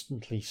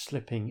constantly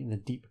slipping in the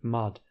deep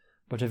mud,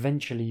 but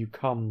eventually you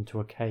come to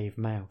a cave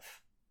mouth.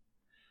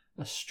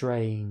 A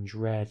strange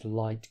red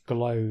light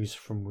glows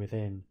from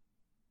within.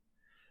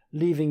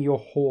 Leaving your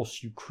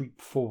horse, you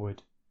creep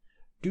forward.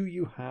 Do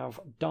you have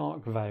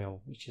Dark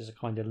Veil, which is a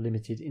kind of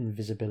limited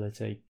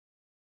invisibility?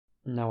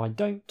 No, I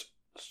don't.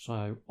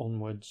 So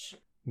onwards,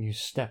 you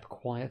step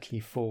quietly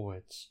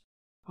forwards,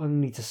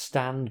 only to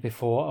stand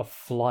before a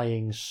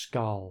flying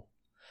skull.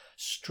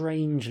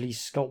 Strangely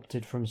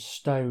sculpted from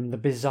stone, the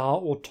bizarre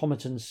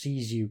automaton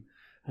sees you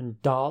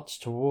and darts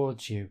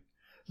towards you,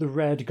 the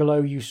red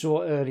glow you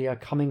saw earlier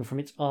coming from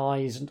its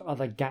eyes and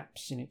other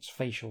gaps in its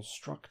facial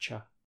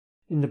structure.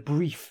 In the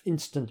brief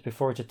instant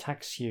before it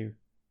attacks you,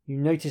 you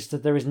notice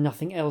that there is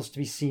nothing else to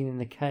be seen in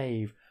the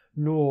cave,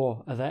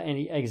 nor are there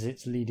any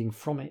exits leading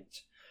from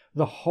it.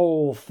 The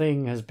whole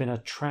thing has been a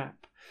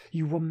trap.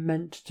 You were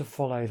meant to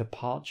follow the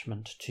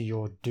parchment to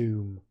your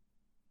doom.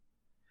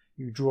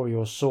 You draw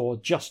your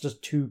sword just as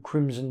two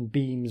crimson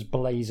beams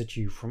blaze at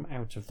you from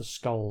out of the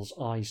skull's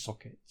eye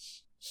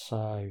sockets.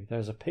 So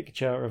there's a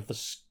picture of the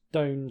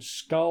stone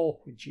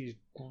skull, which is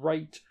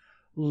great,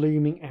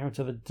 looming out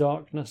of the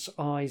darkness,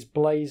 eyes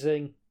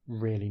blazing.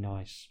 Really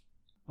nice.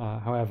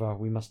 However,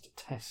 we must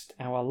test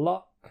our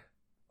luck.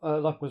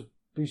 Luck was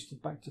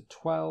boosted back to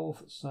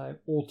 12, so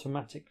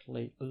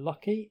automatically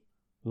lucky.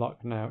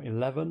 Luck now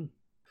 11.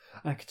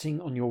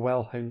 Acting on your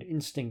well-honed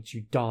instincts,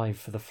 you dive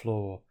for the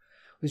floor.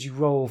 As you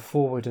roll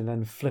forward and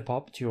then flip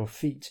up to your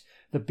feet,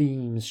 the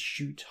beams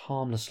shoot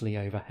harmlessly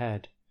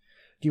overhead.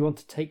 Do you want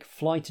to take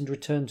flight and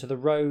return to the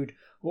road,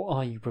 or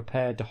are you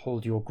prepared to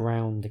hold your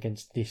ground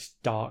against this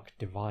dark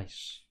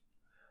device?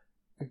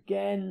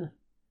 Again,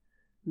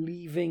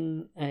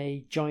 leaving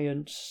a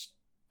giant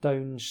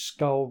stone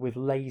skull with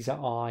laser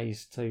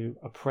eyes to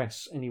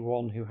oppress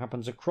anyone who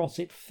happens across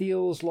it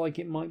feels like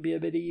it might be a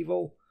bit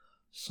evil,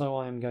 so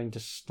I am going to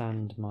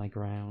stand my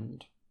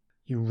ground.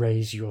 You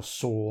raise your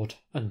sword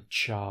and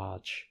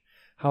charge.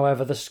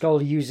 However, the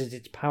skull uses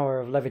its power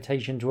of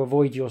levitation to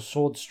avoid your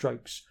sword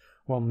strokes,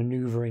 while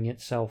manoeuvring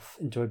itself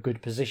into a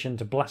good position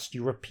to blast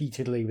you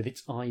repeatedly with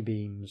its eye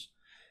beams.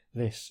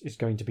 This is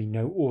going to be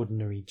no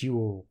ordinary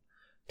duel.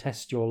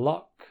 Test your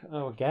luck.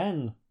 Oh,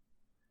 again.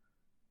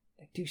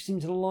 They do seem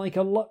to like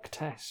a luck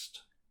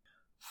test.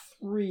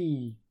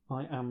 3.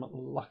 I am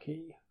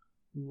lucky.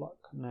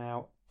 Luck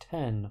now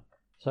 10.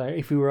 So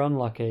if we were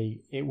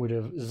unlucky, it would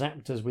have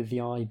zapped us with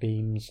the eye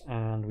beams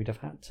and we'd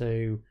have had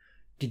to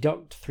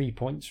deduct 3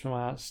 points from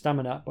our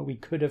stamina, but we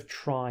could have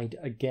tried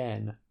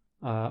again,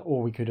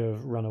 or we could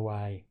have run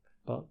away.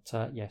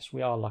 But yes,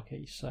 we are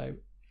lucky. So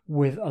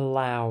with a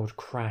loud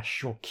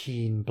crash, your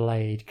keen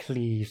blade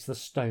cleaves the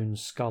stone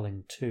skull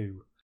in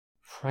two.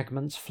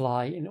 Fragments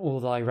fly in all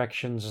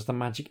directions as the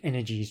magic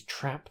energies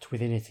trapped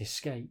within it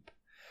escape.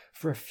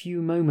 For a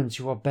few moments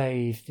you are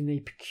bathed in a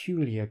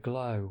peculiar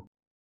glow.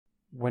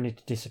 When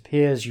it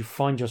disappears, you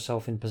find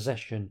yourself in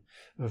possession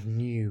of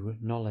new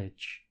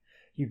knowledge.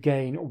 You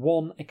gain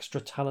 1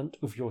 extra talent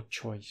of your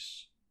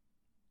choice.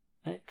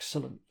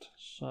 Excellent.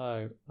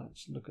 So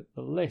let's look at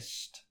the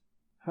list.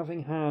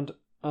 Having had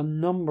a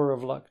number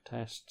of luck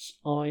tests,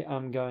 I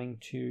am going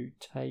to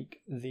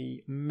take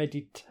the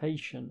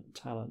meditation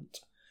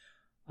talent,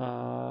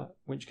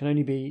 which can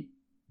only be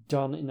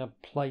done in a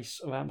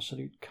place of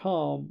absolute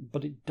calm,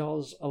 but it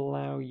does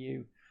allow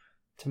you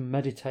to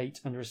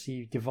meditate and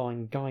receive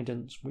divine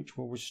guidance, which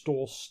will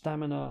restore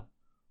stamina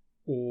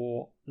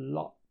or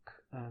luck,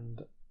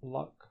 and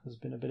luck has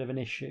been a bit of an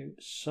issue,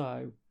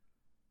 so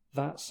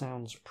that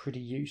sounds pretty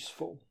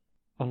useful.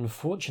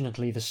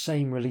 Unfortunately, the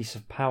same release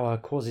of power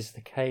causes the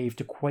cave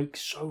to quake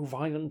so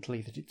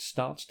violently that it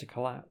starts to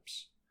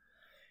collapse.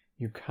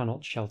 You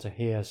cannot shelter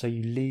here, so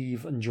you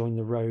leave and join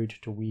the road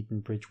to Wheaton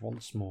Bridge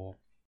once more.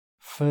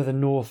 Further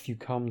north you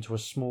come to a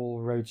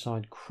small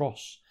roadside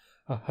cross,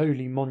 a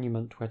holy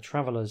monument where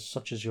travellers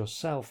such as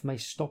yourself may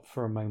stop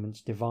for a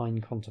moment's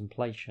divine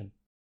contemplation.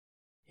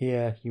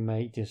 Here you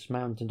may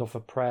dismount and offer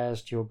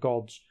prayers to your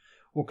gods,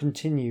 or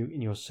continue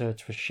in your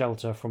search for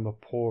shelter from the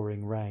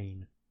pouring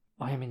rain.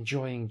 I am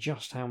enjoying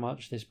just how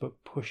much this book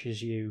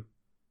pushes you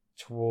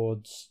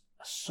towards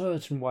a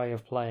certain way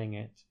of playing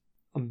it.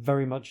 I'm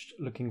very much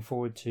looking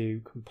forward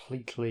to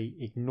completely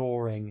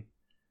ignoring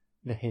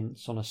the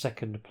hints on a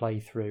second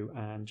playthrough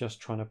and just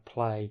trying to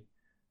play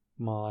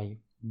my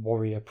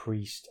warrior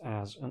priest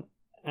as an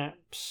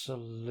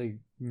absolute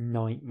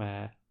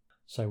nightmare.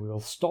 So we will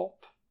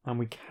stop, and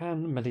we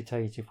can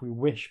meditate if we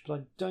wish, but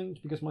I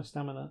don't, because my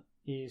stamina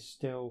is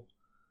still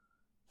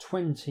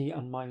 20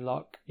 and my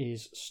luck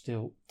is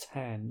still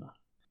 10.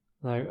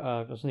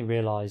 Now, I suddenly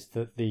realised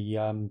that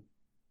the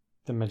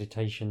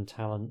meditation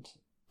talent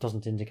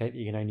doesn't indicate that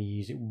you can only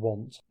use it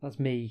once. That's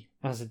me,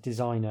 as a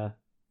designer,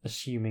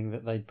 assuming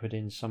that they'd put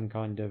in some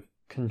kind of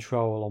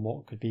control on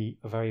what could be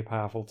a very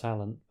powerful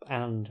talent,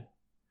 and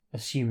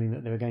assuming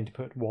that they were going to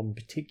put one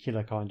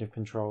particular kind of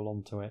control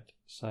onto it.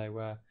 So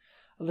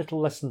a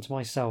little lesson to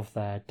myself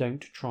there: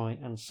 don't try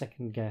and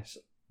second guess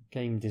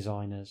game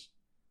designers.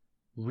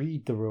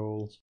 Read the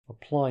rules,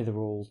 apply the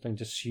rules, don't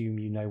assume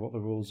you know what the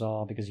rules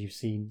are because you've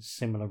seen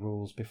similar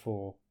rules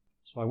before.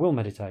 So I will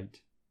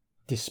meditate.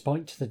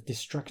 Despite the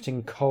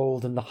distracting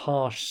cold and the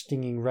harsh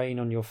stinging rain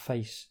on your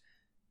face,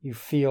 you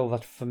feel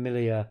that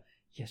familiar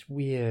yet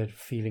weird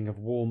feeling of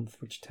warmth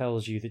which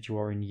tells you that you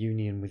are in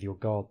union with your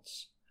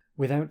gods.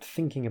 Without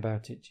thinking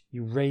about it,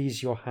 you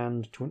raise your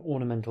hand to an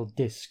ornamental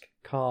disc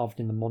carved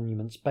in the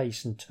monument's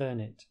base and turn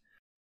it.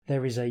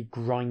 There is a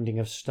grinding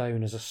of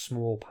stone as a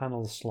small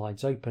panel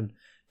slides open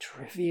to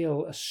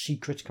reveal a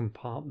secret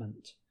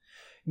compartment.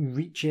 You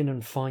reach in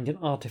and find an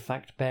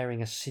artifact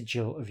bearing a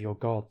sigil of your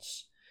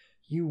gods.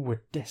 You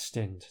were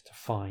destined to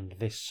find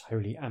this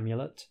holy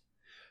amulet.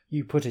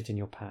 You put it in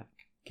your pack,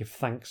 give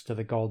thanks to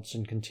the gods,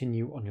 and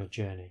continue on your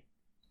journey.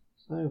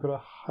 So we've got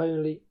a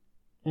holy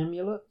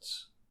amulet,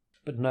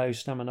 but no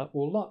stamina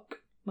or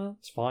luck.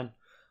 That's fine.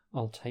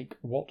 I'll take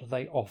what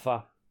they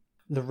offer.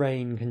 The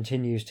rain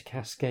continues to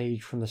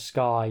cascade from the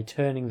sky,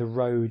 turning the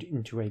road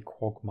into a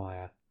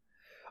quagmire.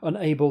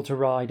 Unable to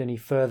ride any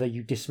further,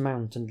 you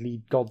dismount and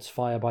lead God's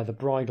Fire by the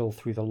bridle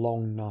through the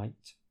long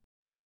night.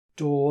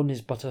 Dawn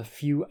is but a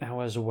few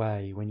hours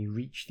away when you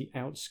reach the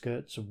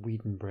outskirts of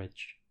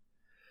Wiedenbridge.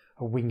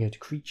 A winged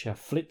creature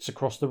flits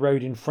across the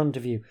road in front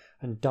of you,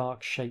 and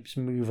dark shapes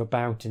move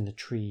about in the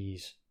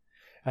trees.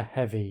 A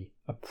heavy,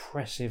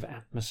 oppressive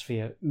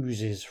atmosphere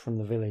oozes from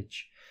the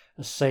village,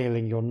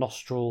 assailing your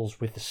nostrils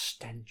with the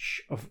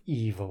stench of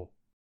evil.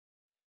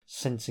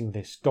 Sensing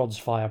this, God's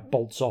Fire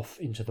bolts off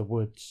into the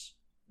woods.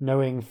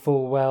 Knowing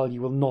full well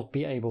you will not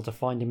be able to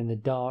find him in the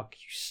dark,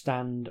 you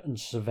stand and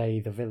survey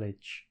the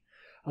village.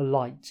 A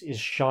light is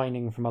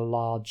shining from a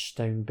large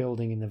stone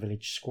building in the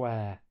village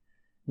square.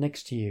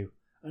 Next to you,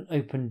 an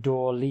open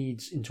door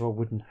leads into a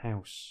wooden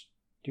house.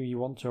 Do you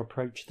want to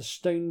approach the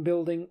stone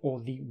building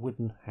or the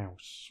wooden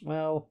house?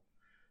 Well,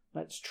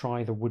 let's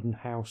try the wooden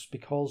house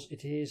because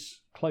it is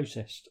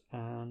closest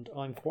and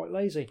I'm quite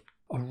lazy.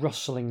 A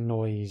rustling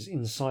noise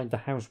inside the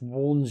house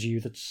warns you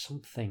that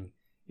something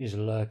is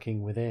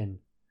lurking within.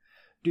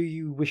 Do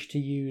you wish to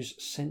use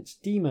Sense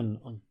Demon?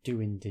 I do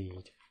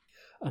indeed.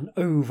 An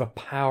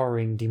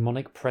overpowering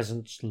demonic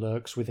presence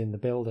lurks within the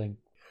building.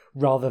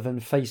 Rather than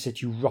face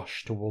it, you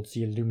rush towards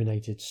the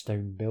illuminated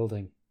stone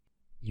building.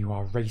 You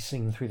are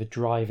racing through the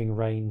driving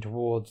rain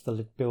towards the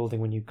lit building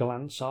when you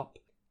glance up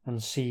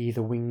and see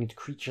the winged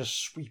creatures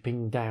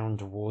sweeping down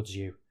towards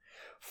you.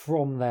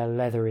 From their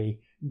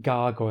leathery,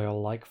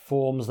 gargoyle-like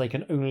forms they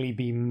can only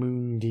be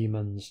moon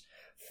demons,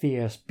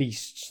 fierce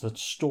beasts that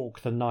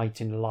stalk the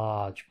night in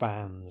large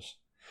bands.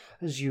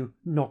 As you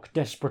knock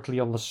desperately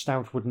on the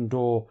stout wooden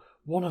door,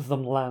 one of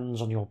them lands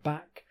on your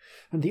back,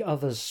 and the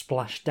others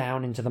splash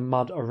down into the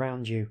mud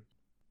around you.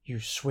 You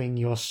swing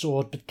your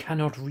sword but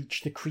cannot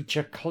reach the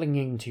creature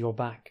clinging to your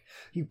back.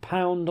 You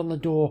pound on the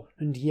door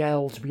and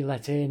yell to be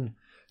let in.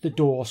 The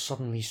door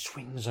suddenly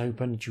swings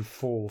open and you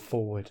fall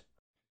forward.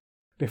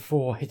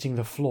 Before hitting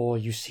the floor,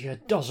 you see a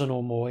dozen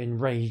or more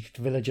enraged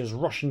villagers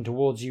rushing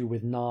towards you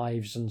with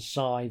knives and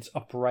sides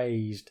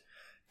upraised.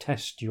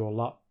 Test your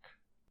luck.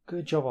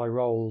 Good job I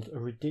rolled a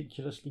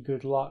ridiculously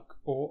good luck,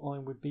 or I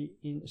would be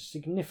in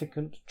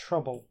significant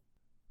trouble.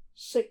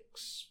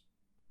 6.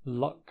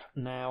 Luck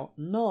now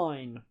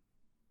 9.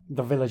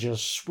 The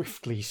villagers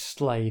swiftly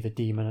slay the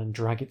demon and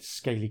drag its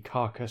scaly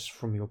carcass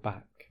from your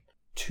back.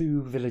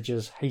 2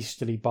 villagers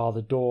hastily bar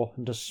the door,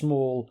 and a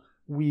small,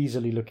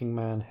 weaselly-looking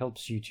man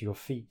helps you to your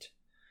feet.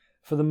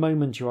 For the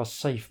moment you are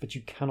safe, but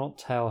you cannot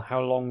tell how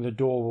long the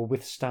door will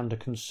withstand a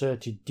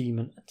concerted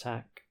demon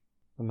attack.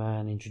 The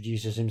man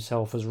introduces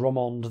himself as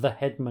Romond, the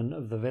headman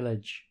of the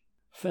village.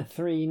 For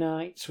 3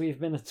 nights we've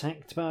been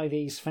attacked by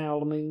these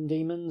foul moon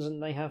demons,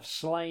 and they have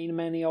slain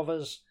many of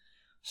us.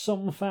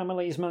 Some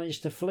families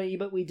managed to flee,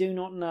 but we do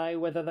not know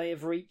whether they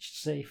have reached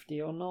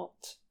safety or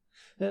not.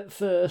 At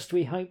first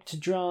we hoped to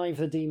drive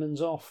the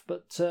demons off,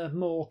 but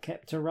more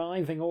kept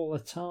arriving all the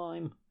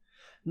time.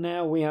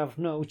 Now we have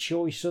no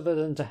choice other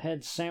than to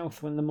head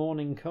south when the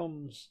morning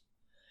comes.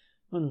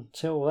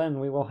 Until then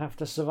we will have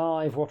to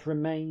survive what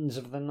remains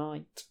of the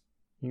night.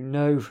 You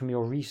know from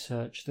your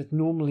research that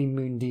normally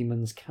moon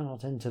demons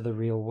cannot enter the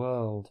real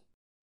world.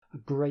 A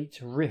great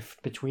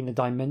rift between the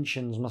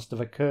dimensions must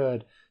have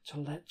occurred to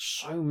let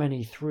so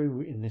many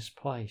through in this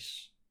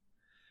place.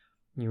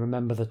 You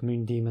remember that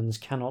moon demons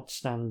cannot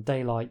stand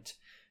daylight.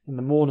 In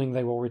the morning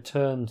they will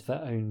return to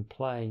their own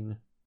plane.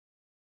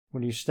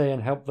 Will you stay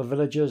and help the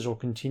villagers or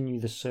continue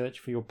the search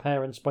for your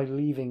parents by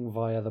leaving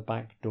via the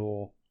back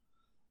door?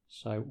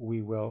 So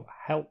we will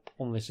help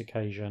on this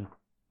occasion.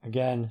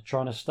 Again,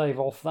 trying to stave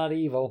off that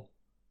evil.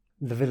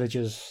 The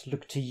villagers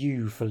look to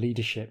you for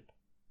leadership.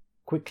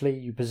 Quickly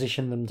you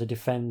position them to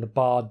defend the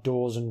barred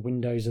doors and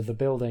windows of the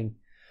building.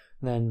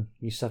 Then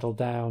you settle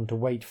down to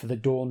wait for the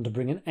dawn to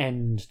bring an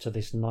end to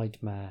this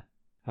nightmare.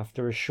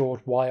 After a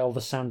short while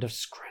the sound of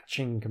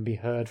scratching can be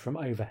heard from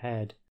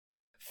overhead.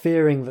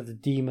 Fearing that the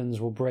demons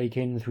will break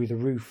in through the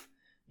roof,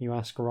 you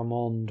ask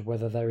Ramond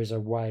whether there is a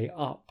way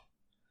up.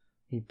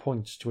 He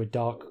points to a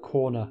dark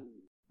corner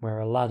where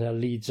a ladder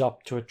leads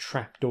up to a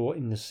trapdoor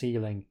in the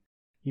ceiling.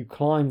 You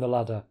climb the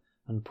ladder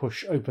and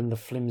push open the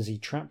flimsy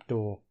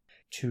trapdoor.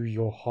 To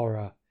your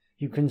horror,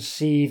 you can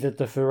see that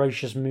the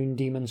ferocious moon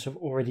demons have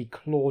already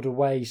clawed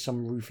away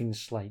some roofing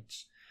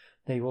slates.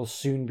 They will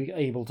soon be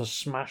able to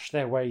smash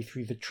their way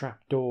through the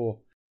trapdoor.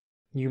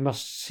 You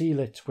must seal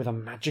it with a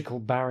magical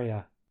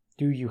barrier.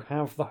 Do you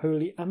have the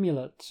holy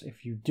amulet?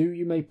 If you do,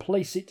 you may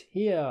place it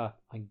here.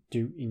 I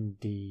do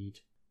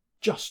indeed.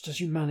 Just as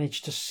you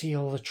manage to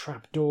seal the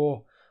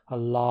trapdoor, a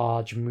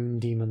large moon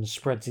demon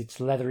spreads its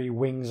leathery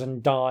wings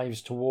and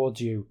dives towards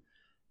you.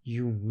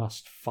 You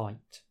must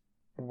fight.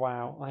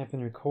 Wow, I have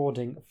been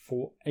recording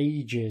for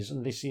ages,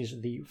 and this is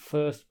the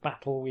first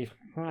battle we've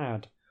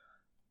had.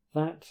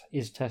 That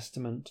is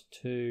testament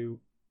to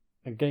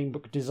a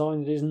gamebook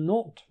design that is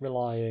not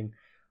relying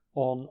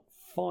on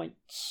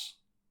fights,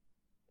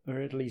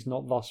 or at least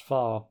not thus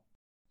far.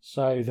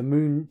 So the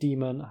moon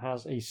demon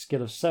has a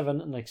skill of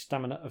 7 and a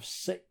stamina of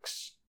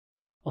 6.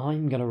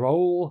 I'm going to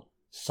roll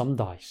some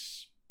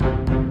dice.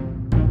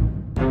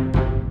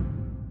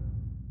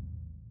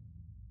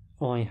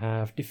 I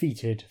have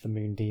defeated the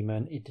moon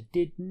demon. It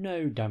did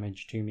no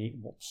damage to me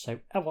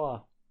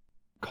whatsoever.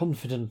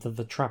 Confident that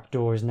the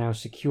trapdoor is now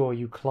secure,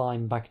 you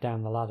climb back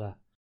down the ladder.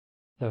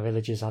 The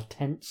villagers are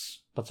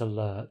tense but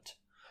alert.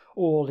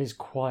 All is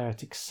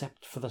quiet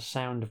except for the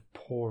sound of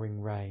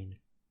pouring rain.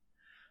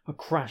 A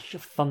crash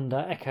of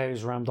thunder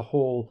echoes round the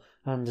hall,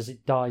 and as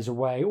it dies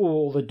away,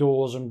 all the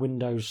doors and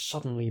windows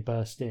suddenly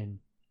burst in.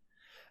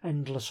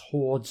 Endless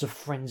hordes of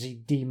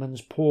frenzied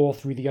demons pour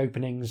through the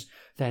openings,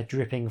 their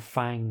dripping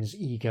fangs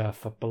eager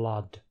for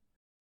blood.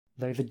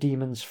 Though the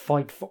demons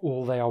fight for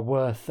all they are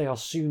worth, they are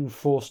soon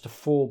forced to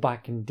fall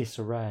back in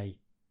disarray.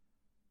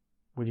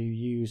 Will you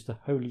use the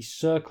Holy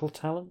Circle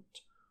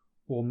talent,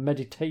 or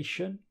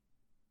meditation,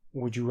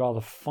 or would you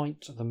rather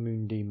fight the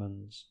moon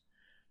demons?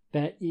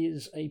 There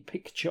is a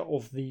picture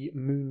of the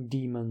moon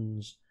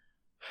demons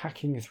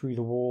hacking through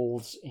the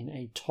walls in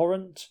a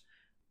torrent,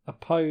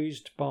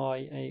 opposed by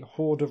a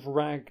horde of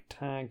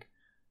ragtag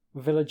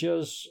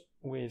villagers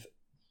with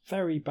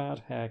very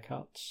bad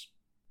haircuts.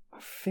 I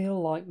feel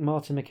like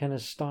Martin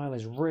McKenna's style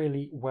is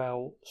really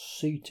well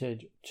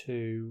suited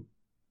to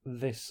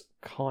this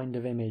kind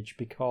of image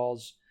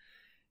because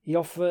he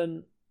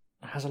often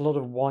has a lot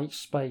of white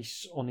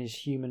space on his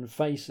human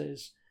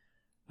faces,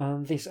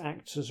 and this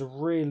acts as a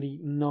really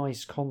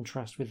nice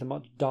contrast with the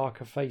much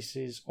darker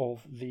faces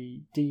of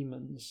the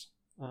demons.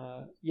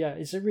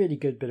 It's a really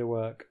good bit of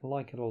work. I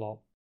like it a lot.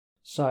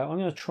 So I'm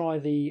going to try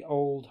the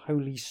old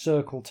Holy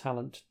Circle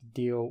talent to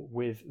deal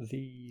with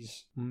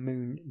these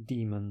moon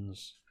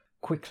demons.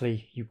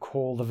 Quickly, you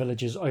call the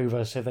villagers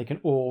over so they can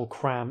all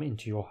cram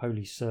into your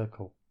Holy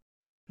Circle.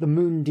 The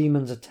moon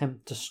demons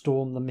attempt to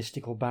storm the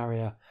mystical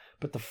barrier,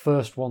 but the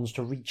first ones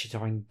to reach it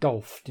are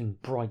engulfed in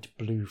bright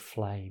blue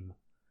flame.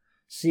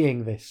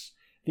 Seeing this,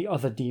 the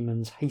other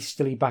demons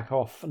hastily back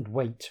off and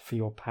wait for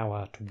your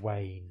power to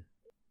wane.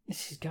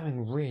 This is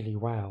going really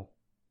well.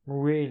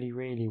 Really,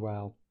 really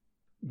well.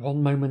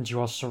 One moment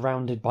you are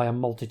surrounded by a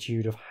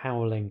multitude of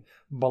howling,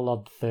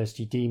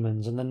 bloodthirsty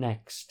demons, and the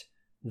next,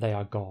 they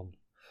are gone.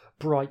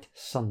 Bright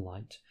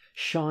sunlight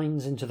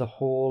shines into the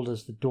hall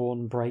as the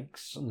dawn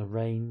breaks and the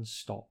rain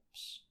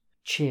stops.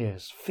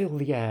 Cheers fill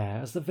the air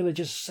as the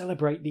villagers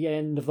celebrate the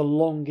end of the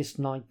longest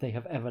night they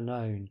have ever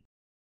known.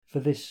 For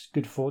this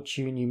good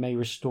fortune you may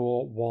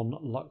restore 1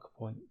 luck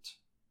point.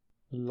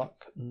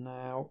 Luck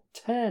now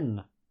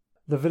 10.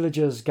 The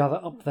villagers gather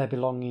up their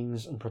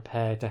belongings and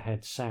prepare to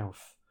head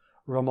south.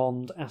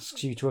 Ramond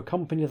asks you to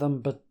accompany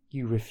them, but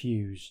you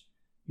refuse.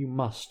 You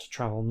must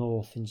travel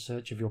north in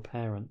search of your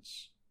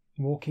parents.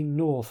 Walking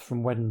north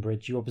from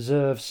Weddenbridge, you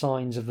observe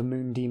signs of the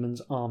Moon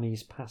Demon's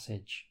army's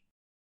passage.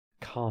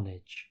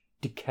 Carnage,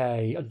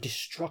 decay, and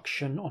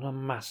destruction on a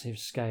massive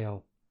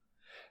scale.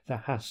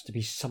 There has to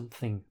be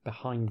something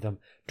behind them,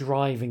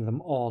 driving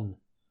them on,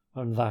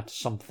 and that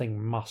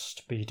something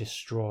must be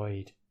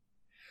destroyed.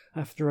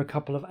 After a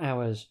couple of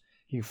hours,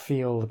 you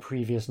feel the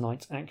previous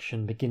night's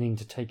action beginning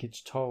to take its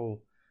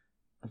toll,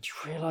 and you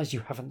realise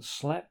you haven't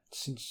slept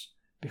since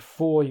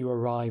before you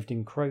arrived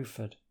in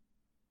Crowford.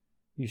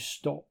 You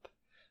stop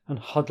and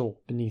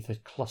huddle beneath a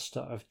cluster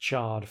of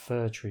charred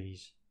fir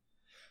trees.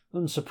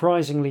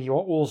 Unsurprisingly, you are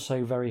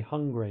also very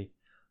hungry.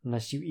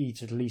 Unless you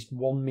eat at least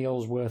 1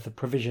 meal's worth of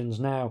provisions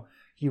now,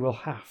 you will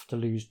have to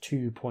lose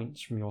 2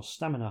 points from your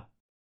stamina.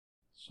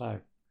 So,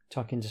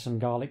 tuck into some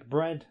garlic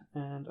bread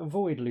and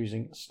avoid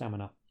losing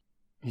stamina.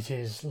 It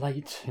is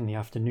late in the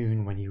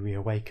afternoon when you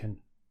reawaken.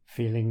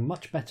 Feeling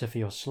much better for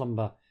your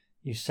slumber,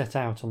 you set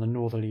out on the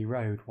northerly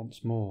road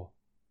once more.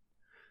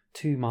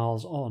 2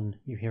 miles on,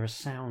 you hear a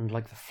sound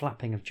like the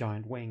flapping of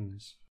giant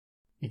wings.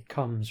 It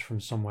comes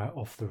from somewhere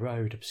off the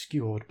road,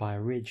 obscured by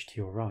a ridge to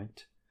your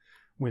right.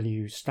 Will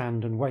you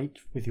stand and wait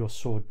with your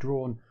sword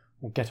drawn,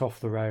 or get off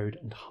the road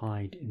and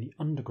hide in the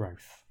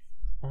undergrowth?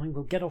 I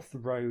will get off the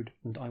road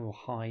and I will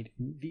hide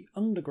in the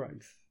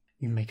undergrowth.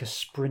 You make a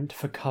sprint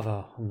for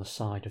cover on the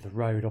side of the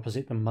road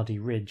opposite the muddy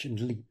ridge and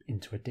leap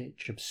into a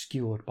ditch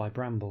obscured by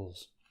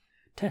brambles.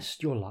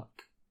 Test your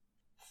luck.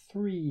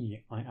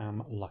 3, I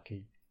am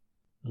lucky.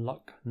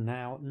 Luck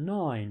now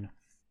 9.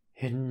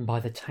 Hidden by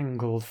the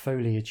tangled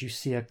foliage, you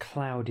see a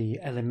cloudy,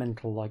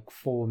 elemental-like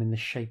form in the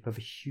shape of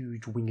a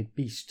huge winged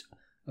beast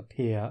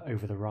appear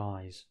over the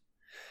rise.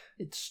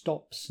 It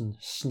stops and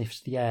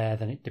sniffs the air,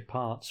 then it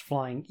departs,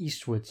 flying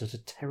eastwards at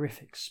a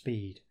terrific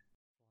speed.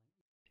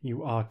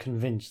 You are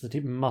convinced that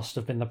it must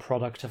have been the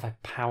product of a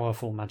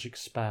powerful magic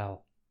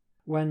spell.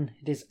 When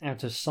it is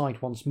out of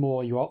sight once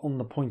more, you are on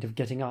the point of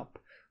getting up,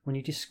 when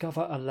you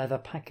discover a leather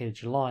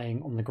package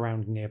lying on the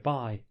ground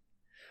nearby.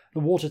 The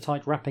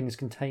watertight wrappings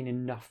contain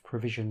enough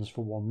provisions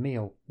for 1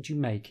 meal, and you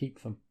may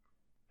keep them.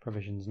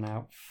 Provisions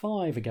now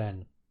 5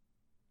 again.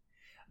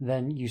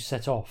 Then you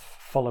set off,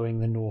 following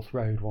the north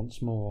road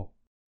once more.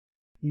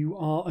 You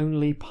are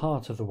only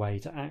part of the way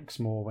to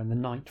Axmore when the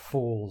night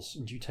falls,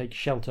 and you take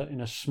shelter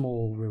in a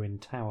small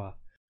ruined tower.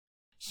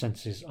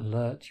 Senses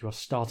alert, you are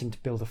starting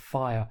to build a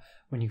fire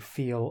when you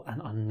feel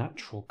an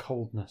unnatural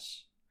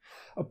coldness.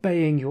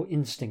 Obeying your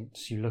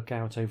instincts, you look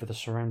out over the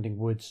surrounding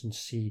woods and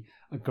see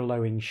a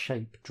glowing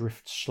shape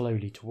drift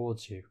slowly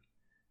towards you.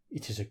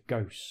 It is a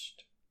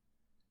ghost.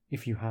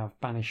 If you have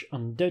Banish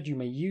Undead, you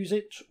may use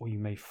it, or you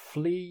may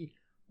flee,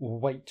 or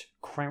wait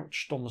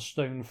crouched on the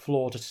stone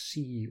floor to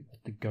see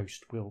what the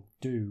ghost will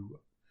do.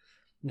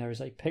 There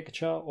is a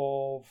picture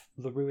of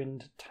the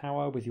ruined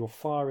tower with your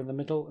fire in the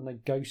middle and a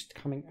ghost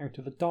coming out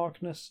of the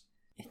darkness.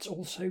 It's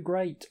also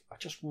great. I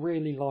just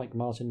really like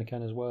Martin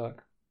McKenna's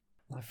work.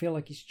 I feel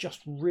like he's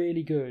just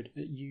really good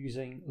at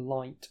using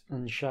light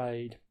and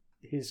shade.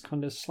 His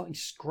kind of slightly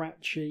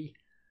scratchy,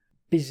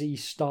 busy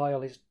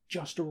style is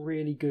just a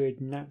really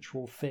good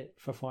natural fit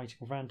for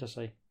fighting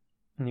fantasy.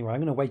 Anyway, I'm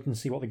going to wait and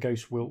see what the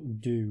ghost will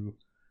do.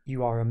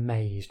 You are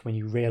amazed when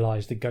you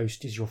realise the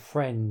ghost is your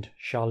friend,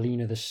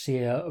 Charlena the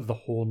Seer of the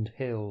Horned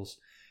Hills.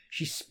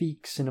 She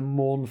speaks in a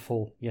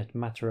mournful yet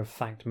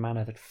matter-of-fact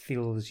manner that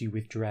fills you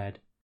with dread.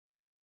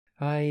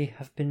 I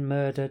have been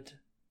murdered,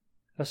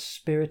 a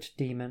spirit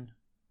demon.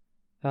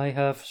 I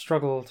have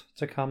struggled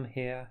to come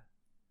here.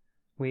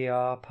 We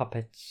are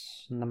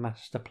puppets in the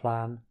master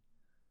plan.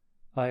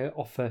 I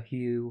offer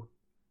you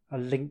a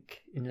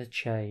link in the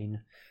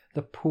chain,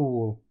 the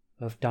pool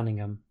of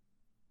Dunningham.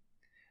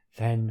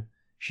 Then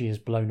she is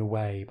blown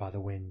away by the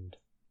wind.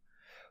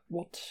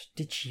 What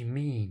did she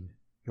mean?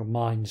 Your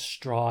mind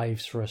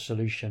strives for a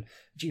solution.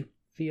 Do you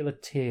feel a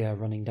tear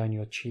running down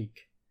your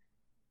cheek?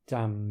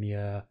 Damn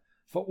Muir,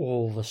 for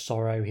all the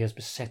sorrow he has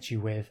beset you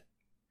with.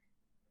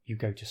 You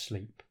go to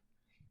sleep.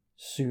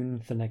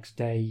 Soon the next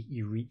day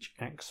you reach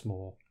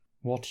Axmore.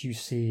 What you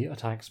see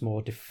at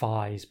Axmore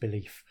defies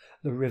belief.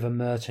 The River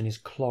Merton is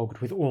clogged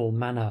with all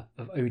manner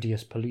of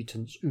odious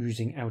pollutants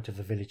oozing out of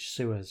the village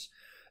sewers.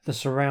 The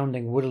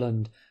surrounding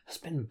woodland has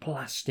been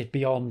blasted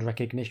beyond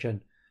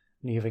recognition,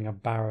 leaving a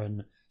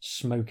barren,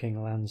 smoking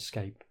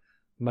landscape.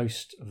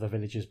 Most of the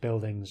village's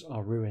buildings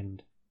are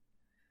ruined.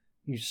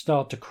 You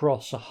start to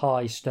cross a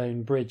high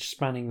stone bridge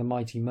spanning the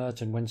mighty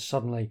Merton when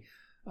suddenly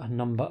a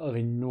number of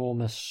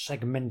enormous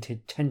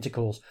segmented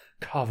tentacles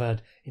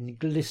covered in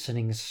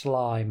glistening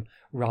slime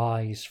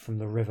rise from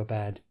the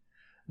riverbed.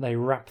 They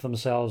wrap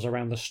themselves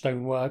around the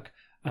stonework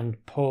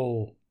and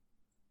pull.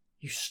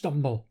 You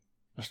stumble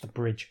as the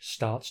bridge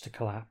starts to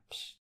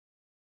collapse.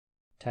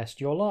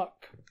 Test your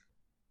luck.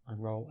 I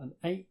roll an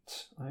 8.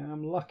 I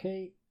am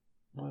lucky.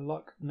 My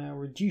luck now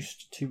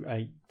reduced to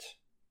 8.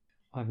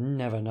 I've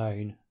never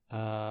known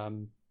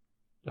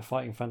a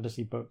fighting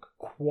fantasy book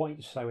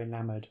quite so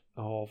enamoured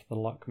of the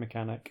luck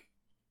mechanic.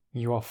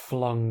 You are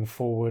flung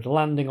forward,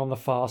 landing on the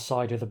far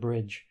side of the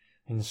bridge.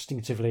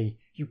 Instinctively,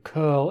 you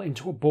curl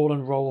into a ball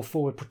and roll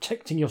forward,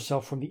 protecting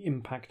yourself from the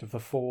impact of the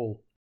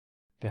fall.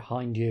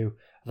 Behind you,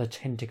 the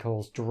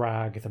tentacles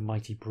drag the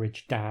mighty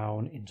bridge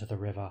down into the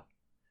river.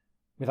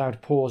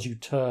 Without pause, you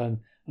turn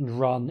and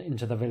run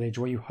into the village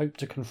where you hope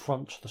to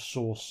confront the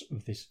source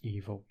of this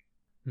evil.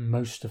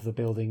 Most of the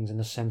buildings in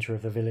the centre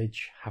of the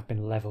village have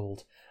been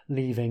levelled,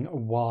 leaving a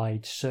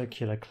wide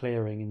circular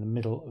clearing in the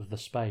middle of the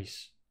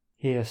space.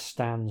 Here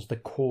stands the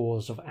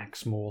cause of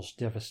Axmore's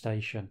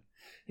devastation,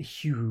 a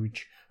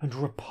huge and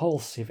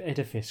repulsive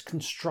edifice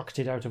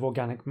constructed out of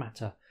organic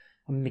matter,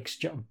 a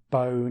mixture of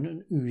bone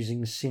and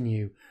oozing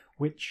sinew,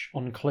 which,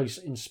 on close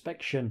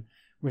inspection,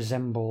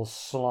 resembles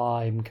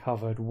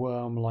slime-covered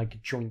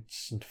worm-like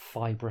joints and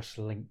fibrous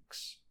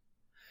links.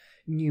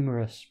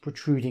 Numerous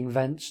protruding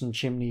vents and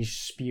chimneys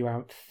spew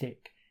out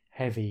thick,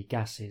 heavy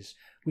gases,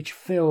 which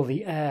fill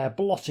the air,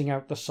 blotting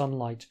out the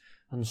sunlight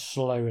and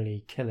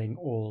slowly killing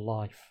all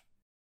life.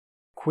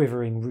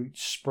 Quivering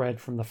roots spread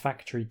from the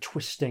factory,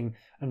 twisting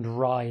and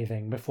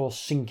writhing before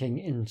sinking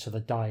into the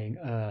dying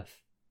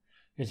earth.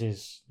 It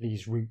is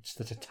these roots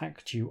that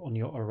attacked you on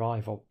your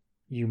arrival.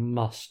 You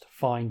must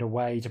find a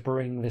way to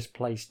bring this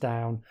place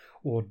down,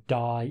 or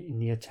die in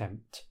the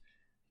attempt.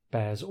 It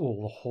bears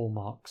all the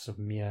hallmarks of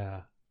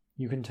Muir.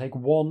 You can take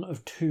one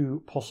of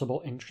two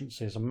possible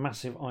entrances, a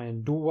massive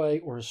iron doorway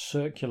or a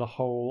circular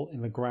hole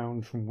in the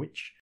ground from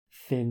which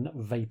thin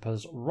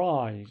vapours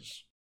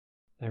rise.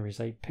 There is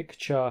a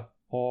picture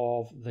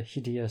of the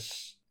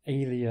hideous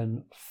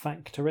alien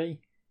factory.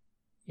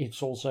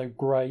 It's also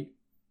great.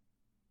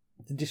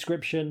 The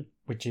description,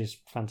 which is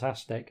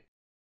fantastic,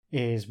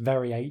 is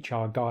very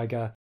H.R.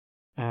 Geiger,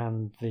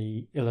 and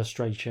the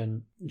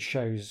illustration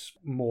shows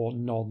more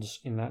nods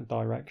in that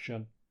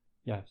direction.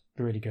 Yeah,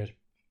 really good.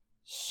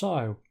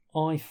 So,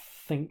 I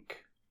think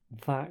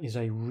that is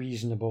a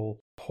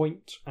reasonable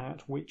point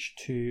at which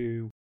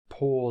to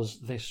pause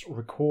this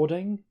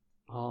recording.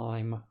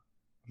 I'm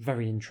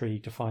very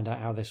intrigued to find out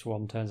how this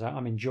one turns out.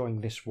 I'm enjoying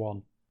this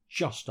one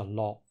just a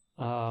lot.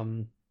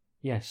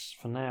 Yes,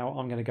 for now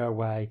I'm going to go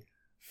away,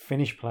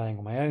 finish playing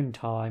on my own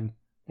time,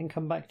 then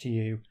come back to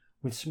you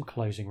with some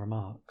closing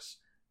remarks.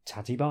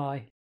 Tatty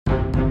bye.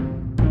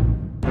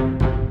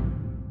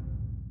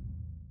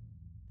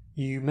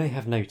 You may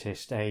have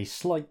noticed a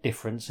slight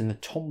difference in the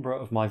timbre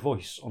of my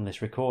voice on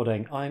this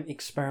recording. I'm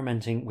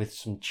experimenting with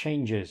some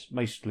changes,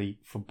 mostly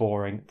for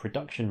boring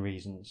production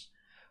reasons.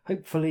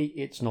 Hopefully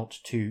it's not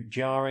too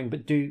jarring,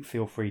 but do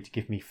feel free to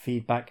give me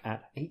feedback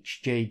at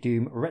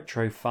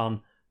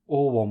HJDoomRetroFun,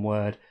 all one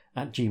word,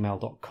 at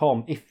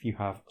gmail.com if you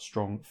have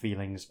strong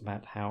feelings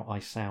about how I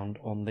sound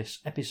on this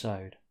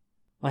episode.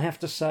 I have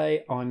to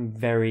say I'm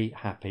very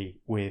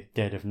happy with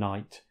Dead of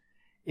Night.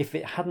 If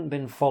it hadn't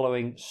been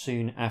following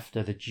soon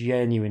after the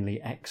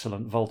genuinely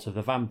excellent Vault of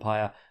the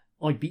Vampire,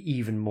 I'd be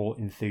even more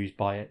enthused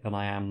by it than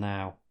I am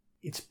now.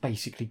 It's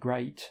basically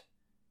great.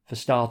 For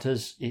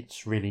starters,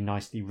 it's really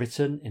nicely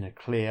written in a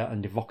clear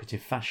and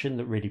evocative fashion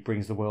that really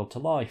brings the world to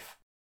life.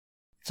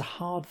 It's a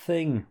hard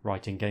thing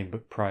writing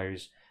gamebook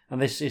prose,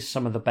 and this is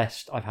some of the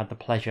best I've had the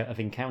pleasure of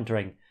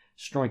encountering,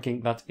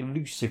 striking that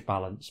elusive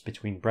balance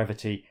between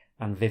brevity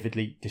and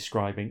vividly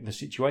describing the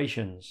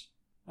situations.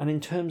 And in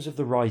terms of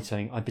the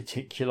writing, I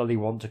particularly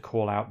want to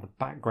call out the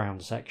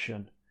background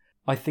section.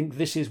 I think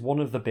this is one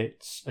of the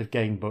bits of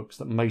gamebooks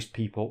that most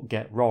people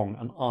get wrong,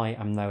 and I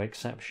am no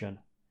exception.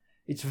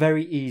 It's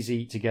very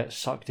easy to get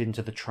sucked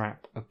into the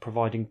trap of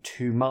providing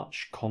too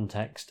much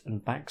context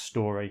and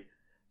backstory,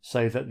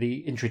 so that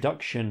the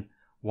introduction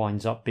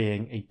winds up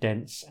being a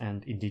dense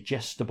and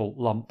indigestible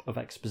lump of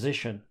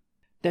exposition.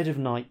 Dead of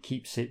Night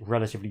keeps it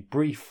relatively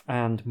brief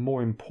and,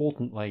 more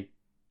importantly,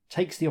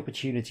 takes the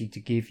opportunity to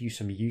give you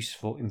some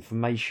useful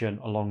information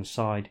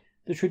alongside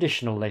the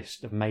traditional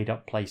list of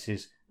made-up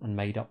places and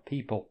made-up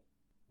people.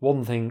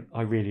 One thing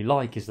I really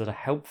like is that a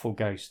helpful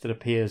ghost that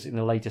appears in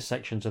the later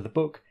sections of the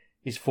book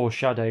is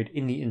foreshadowed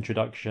in the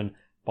introduction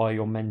by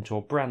your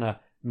mentor Branna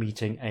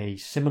meeting a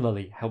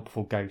similarly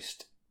helpful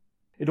ghost.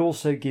 It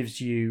also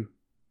gives you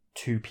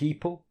 2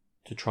 people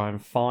to try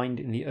and find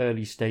in the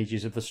early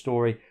stages of the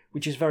story,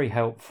 which is very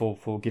helpful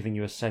for giving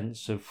you a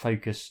sense of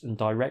focus and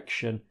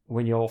direction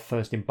when you're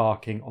first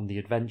embarking on the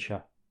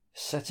adventure.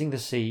 Setting the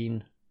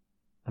scene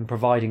and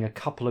providing a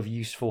couple of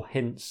useful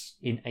hints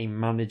in a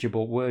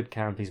manageable word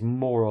count is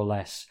more or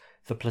less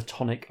the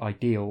platonic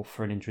ideal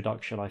for an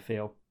introduction, I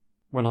feel.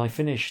 When I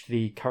finish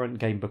the current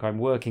gamebook I'm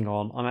working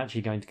on, I'm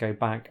actually going to go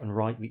back and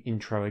write the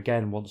intro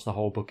again once the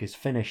whole book is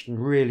finished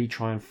and really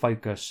try and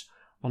focus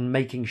on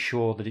making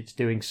sure that it's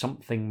doing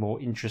something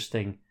more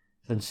interesting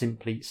than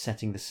simply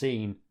setting the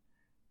scene.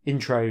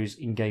 Intros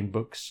in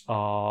gamebooks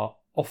are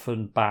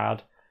often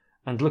bad,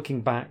 and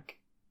looking back,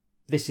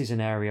 this is an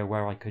area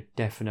where I could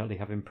definitely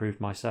have improved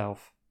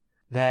myself.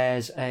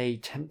 There's a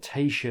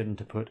temptation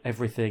to put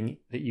everything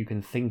that you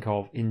can think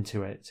of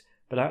into it,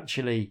 but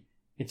actually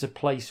it's a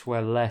place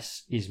where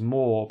less is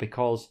more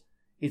because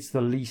it's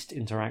the least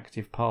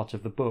interactive part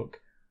of the book,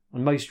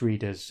 and most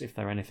readers, if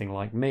they're anything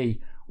like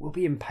me, will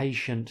be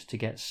impatient to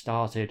get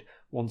started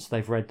once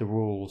they've read the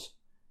rules,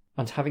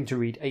 and having to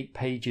read 8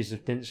 pages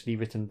of densely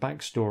written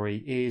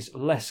backstory is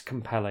less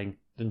compelling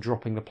than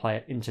dropping the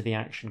player into the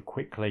action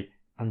quickly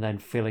and then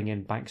filling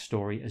in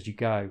backstory as you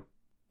go.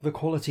 The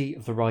quality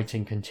of the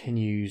writing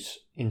continues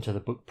into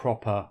the book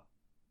proper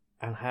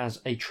and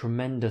has a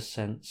tremendous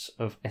sense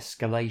of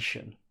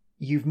escalation.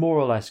 You've more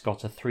or less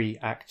got a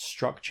 3-act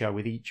structure,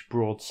 with each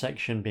broad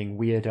section being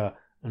weirder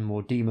and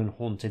more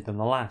demon-haunted than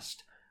the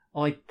last.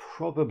 I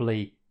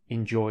probably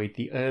enjoyed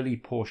the early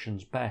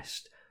portions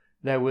best.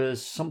 There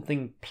was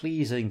something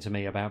pleasing to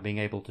me about being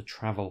able to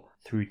travel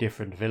through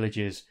different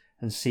villages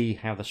and see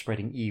how the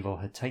spreading evil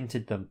had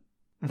tainted them.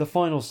 The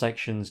final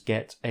sections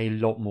get a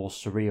lot more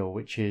surreal,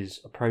 which is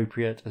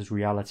appropriate as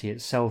reality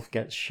itself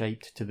gets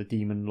shaped to the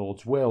Demon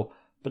Lord's will,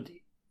 but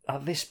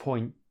at this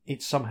point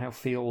it somehow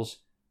feels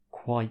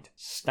quite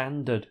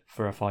standard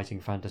for a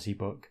fighting fantasy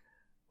book.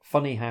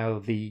 Funny how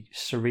the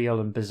surreal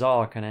and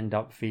bizarre can end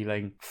up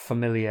feeling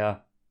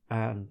familiar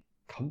and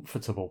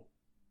comfortable.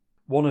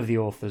 One of the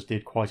authors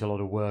did quite a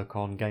lot of work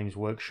on Games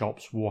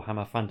Workshop's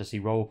Warhammer Fantasy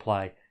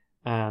Roleplay,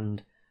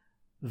 and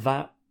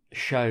that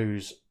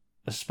shows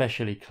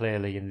especially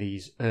clearly in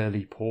these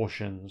early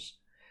portions.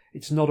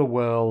 It's not a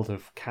world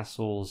of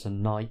castles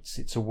and knights,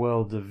 it's a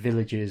world of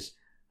villages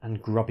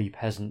and grubby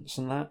peasants,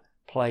 and that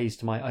plays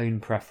to my own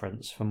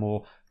preference for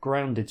more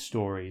grounded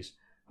stories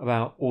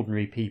about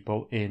ordinary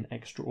people in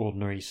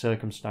extraordinary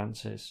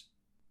circumstances.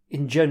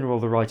 In general,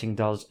 the writing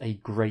does a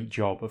great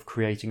job of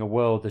creating a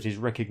world that is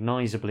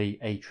recognisably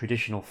a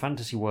traditional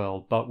fantasy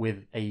world, but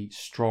with a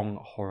strong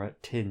horror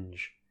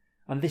tinge.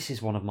 And this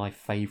is one of my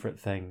favourite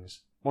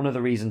things. One of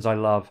the reasons I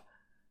love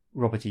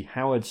Robert E.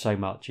 Howard so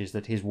much is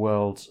that his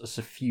worlds are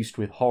suffused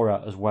with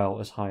horror as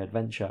well as high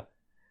adventure.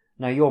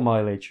 Now, your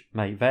mileage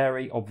may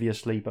vary,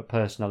 obviously, but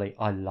personally,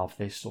 I love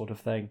this sort of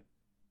thing.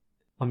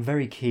 I'm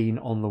very keen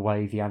on the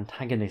way the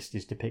antagonist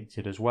is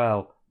depicted as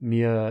well.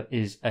 Muir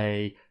is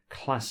a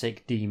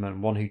classic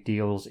demon, one who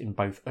deals in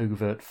both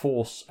overt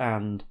force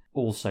and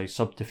also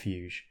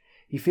subterfuge.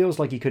 He feels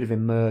like he could have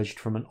emerged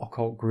from an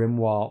occult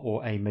grimoire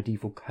or a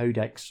medieval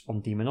codex on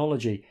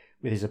demonology,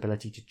 with his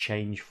ability to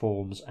change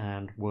forms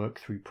and work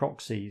through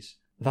proxies.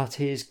 That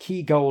his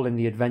key goal in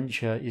the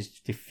adventure is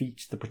to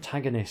defeat the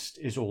protagonist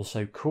is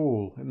also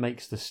cool. It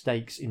makes the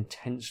stakes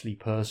intensely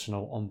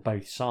personal on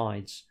both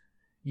sides.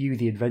 You,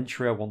 the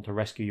adventurer, want to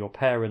rescue your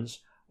parents,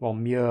 while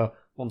Muir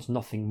wants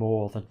nothing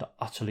more than to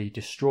utterly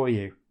destroy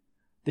you.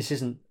 This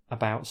isn't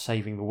about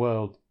saving the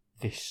world,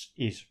 this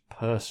is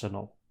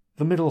personal.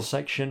 The middle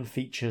section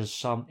features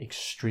some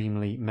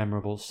extremely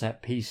memorable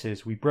set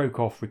pieces. We broke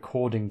off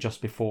recording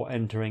just before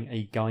entering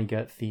a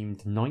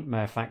Geiger-themed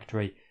nightmare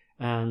factory,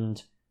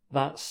 and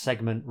That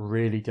segment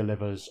really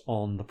delivers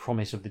on the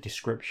promise of the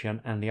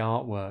description and the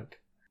artwork.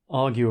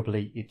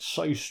 Arguably, it's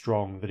so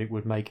strong that it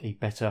would make a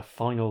better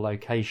final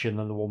location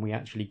than the one we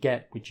actually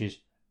get, which is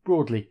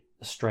broadly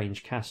a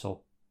strange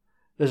castle.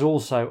 There's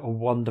also a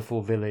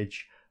wonderful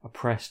village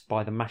oppressed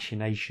by the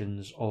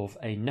machinations of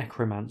a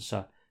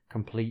necromancer,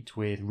 complete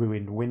with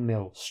ruined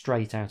windmill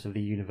straight out of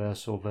the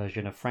Universal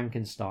version of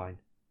Frankenstein.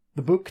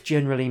 The book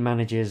generally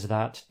manages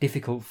that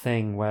difficult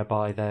thing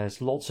whereby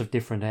there's lots of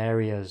different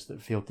areas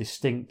that feel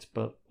distinct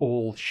but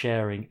all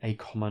sharing a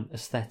common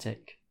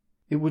aesthetic.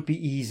 It would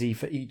be easy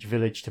for each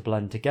village to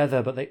blend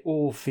together, but they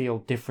all feel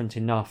different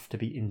enough to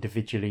be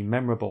individually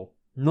memorable.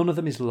 None of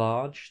them is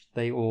large,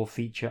 they all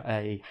feature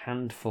a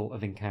handful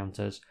of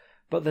encounters,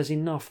 but there's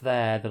enough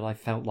there that I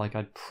felt like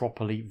I'd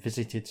properly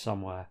visited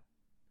somewhere.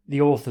 The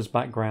author's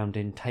background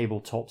in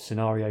tabletop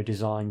scenario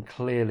design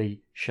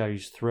clearly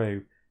shows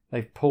through.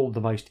 They've pulled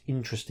the most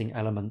interesting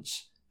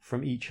elements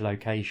from each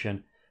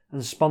location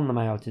and spun them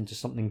out into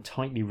something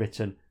tightly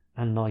written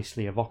and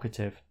nicely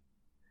evocative.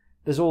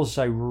 There's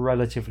also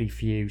relatively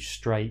few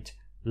straight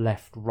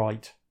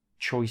left-right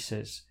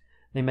choices.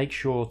 They make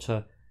sure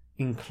to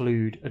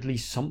include at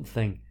least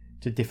something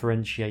to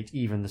differentiate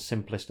even the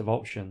simplest of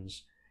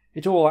options.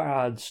 It all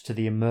adds to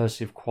the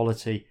immersive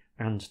quality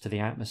and to the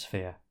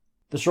atmosphere.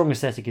 The strong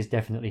aesthetic is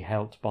definitely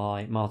helped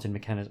by Martin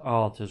McKenna's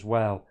art as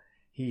well.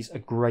 He's a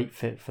great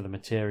fit for the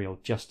material,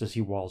 just as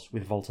he was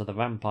with Volta the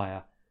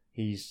Vampire.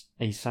 He's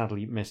a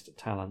sadly missed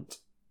talent.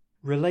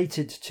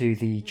 Related to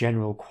the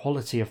general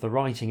quality of the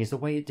writing is the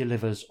way it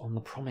delivers on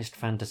the promised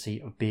fantasy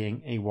of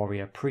being a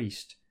warrior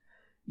priest.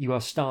 You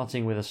are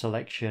starting with a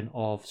selection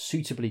of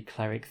suitably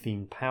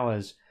cleric-themed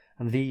powers,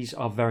 and these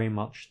are very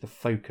much the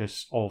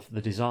focus of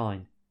the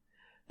design.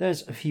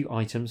 There's a few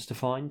items to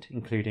find,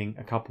 including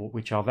a couple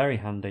which are very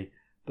handy,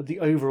 but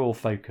the overall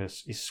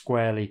focus is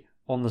squarely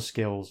on the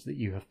skills that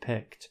you have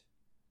picked.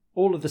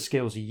 All of the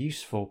skills are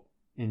useful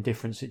in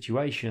different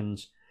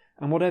situations,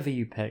 and whatever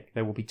you pick,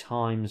 there will be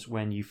times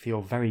when you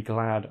feel very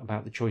glad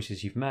about the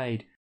choices you've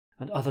made,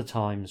 and other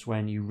times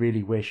when you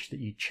really wish that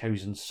you'd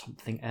chosen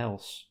something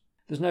else.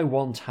 There's no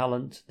one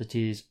talent that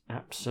is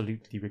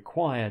absolutely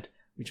required,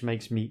 which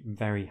makes me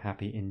very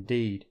happy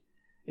indeed.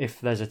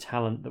 If there's a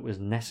talent that was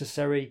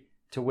necessary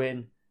to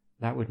win,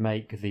 that would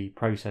make the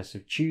process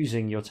of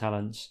choosing your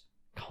talents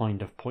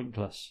kind of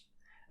pointless.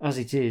 As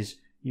it is,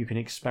 you can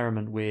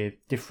experiment with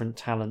different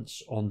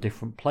talents on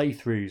different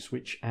playthroughs,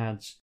 which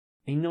adds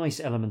a nice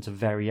element of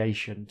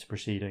variation to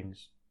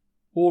proceedings.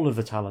 All of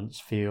the talents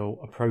feel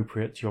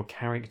appropriate to your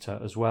character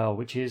as well,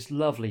 which is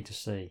lovely to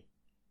see.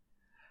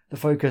 The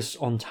focus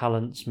on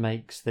talents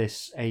makes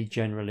this a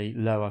generally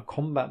lower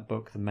combat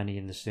book than many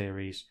in the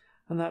series,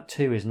 and that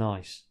too is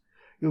nice.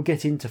 You'll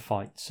get into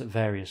fights at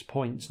various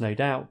points, no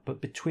doubt,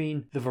 but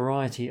between the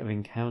variety of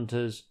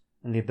encounters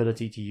and the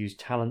ability to use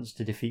talents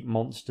to defeat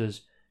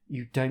monsters,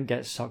 you don't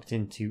get sucked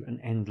into an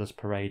endless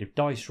parade of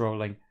dice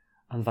rolling,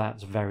 and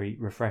that's very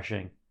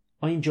refreshing.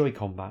 I enjoy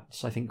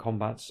combats. I think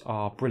combats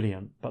are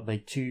brilliant, but they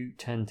too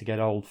tend to get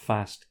old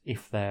fast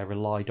if they're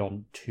relied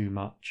on too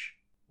much.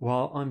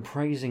 While I'm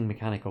praising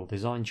mechanical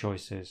design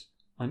choices,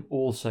 I'm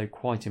also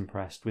quite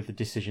impressed with the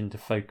decision to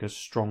focus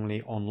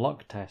strongly on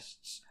luck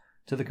tests,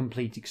 to the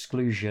complete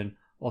exclusion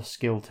of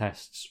skill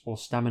tests or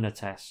stamina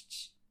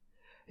tests.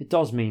 It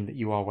does mean that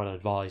you are well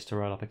advised to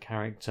roll up a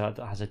character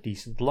that has a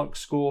decent luck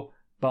score,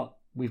 but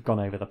we've gone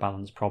over the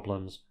balance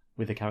problems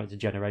with the character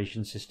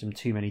generation system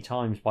too many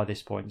times by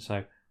this point,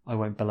 so I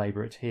won't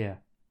belabour it here.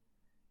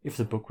 If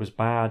the book was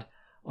bad,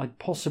 I'd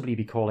possibly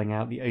be calling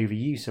out the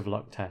overuse of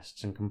luck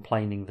tests and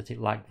complaining that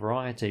it lacked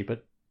variety,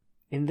 but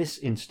in this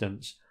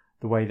instance,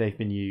 the way they've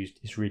been used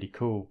is really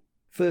cool.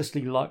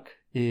 Firstly, luck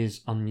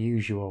is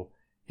unusual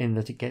in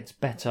that it gets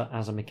better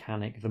as a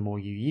mechanic the more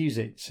you use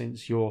it,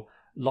 since your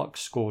luck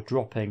score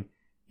dropping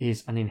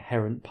is an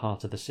inherent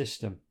part of the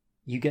system.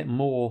 You get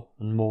more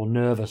and more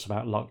nervous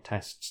about luck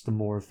tests the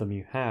more of them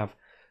you have.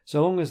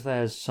 So long as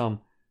there's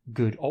some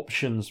good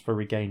options for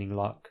regaining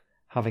luck,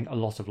 having a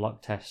lot of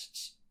luck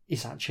tests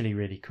is actually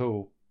really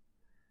cool.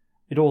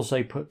 It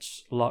also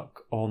puts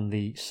luck on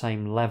the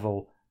same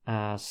level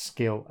as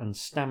skill and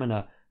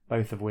stamina,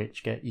 both of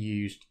which get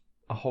used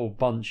a whole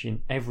bunch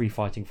in every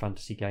fighting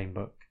fantasy game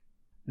book.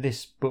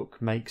 This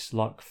book makes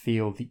luck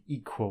feel the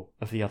equal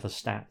of the other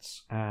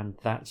stats, and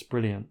that's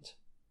brilliant.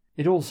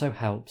 It also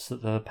helps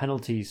that the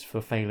penalties for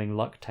failing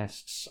luck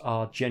tests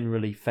are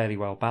generally fairly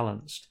well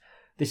balanced.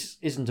 This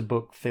isn't a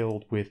book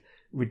filled with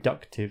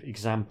reductive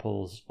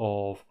examples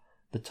of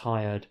the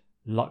tired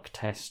luck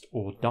test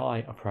or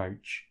die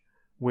approach.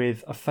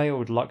 With a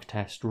failed luck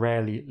test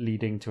rarely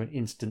leading to an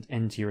instant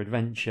end to your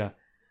adventure,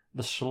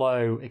 the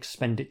slow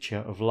expenditure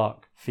of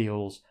luck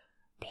feels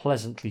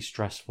pleasantly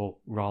stressful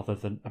rather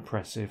than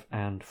oppressive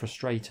and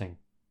frustrating.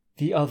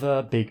 The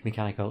other big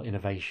mechanical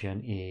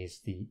innovation is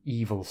the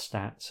evil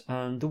stat,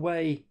 and the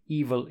way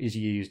evil is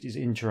used is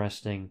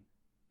interesting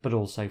but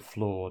also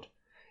flawed.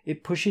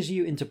 It pushes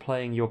you into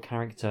playing your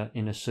character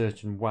in a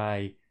certain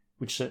way,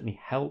 which certainly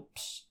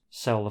helps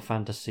sell the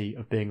fantasy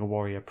of being a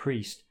warrior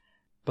priest,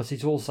 but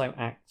it also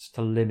acts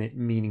to limit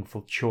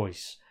meaningful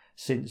choice,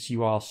 since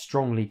you are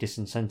strongly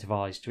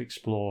disincentivized to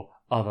explore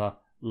other,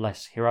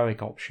 less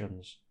heroic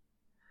options.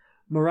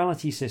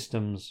 Morality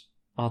systems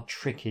are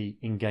tricky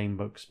in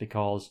gamebooks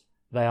because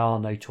they are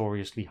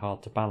notoriously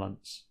hard to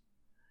balance.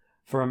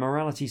 For a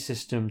morality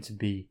system to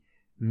be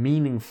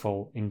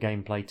meaningful in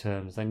gameplay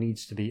terms, there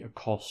needs to be a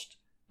cost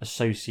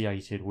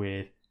associated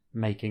with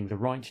making the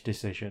right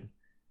decision.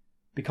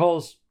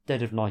 Because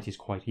Dead of Night is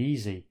quite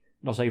easy,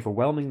 not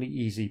overwhelmingly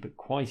easy, but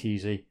quite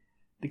easy,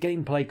 the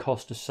gameplay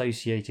cost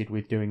associated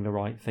with doing the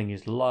right thing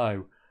is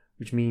low,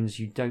 which means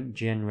you don't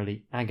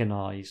generally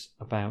agonise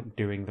about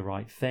doing the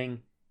right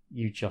thing,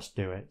 you just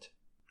do it.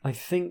 I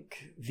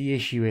think the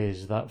issue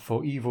is that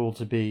for evil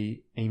to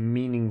be a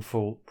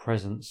meaningful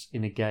presence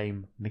in a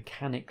game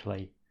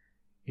mechanically,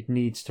 it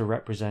needs to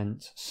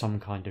represent some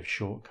kind of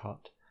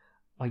shortcut,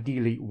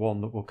 ideally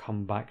one that will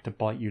come back to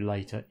bite you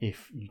later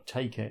if you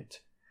take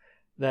it.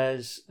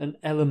 There's an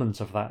element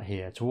of that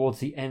here. Towards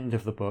the end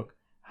of the book,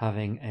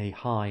 having a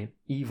high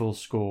evil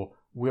score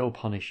will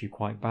punish you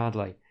quite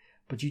badly,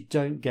 but you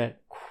don't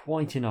get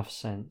quite enough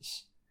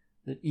sense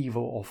that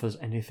evil offers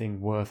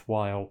anything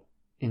worthwhile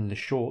in the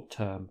short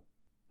term.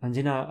 And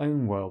in our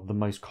own world, the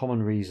most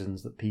common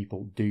reasons that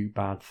people do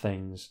bad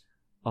things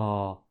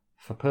are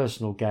for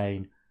personal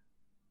gain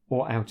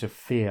or out of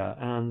fear,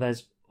 and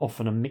there's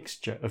often a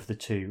mixture of the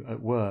two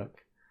at work.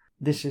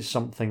 This is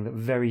something that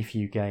very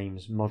few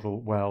games model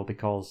well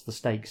because the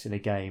stakes in a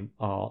game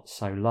are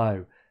so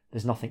low.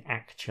 There's nothing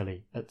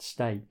actually at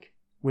stake.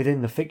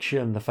 Within the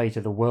fiction, the fate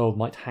of the world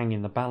might hang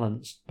in the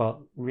balance, but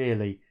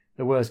really,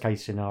 the worst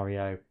case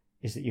scenario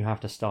is that you have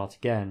to start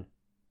again.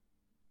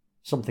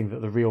 Something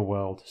that the real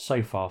world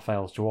so far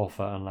fails to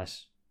offer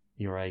unless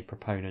you're a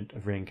proponent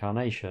of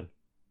reincarnation.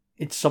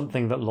 It's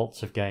something that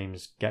lots of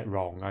games get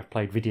wrong. I've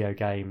played video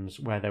games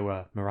where there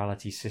were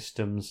morality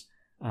systems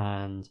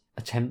and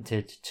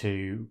attempted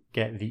to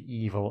get the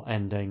evil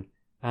ending,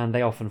 and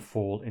they often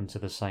fall into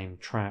the same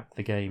trap.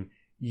 The game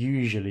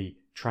usually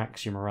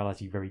tracks your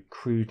morality very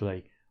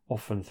crudely,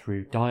 often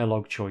through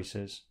dialogue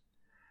choices.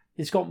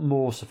 It's got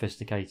more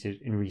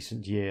sophisticated in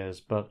recent years,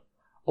 but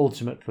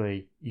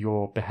ultimately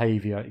your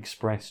behaviour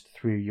expressed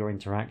through your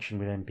interaction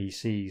with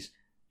NPCs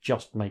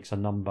just makes a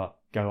number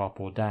go up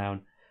or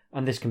down,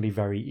 and this can be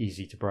very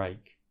easy to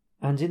break.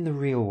 And in the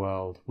real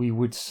world, we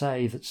would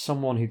say that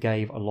someone who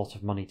gave a lot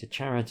of money to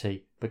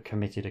charity but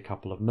committed a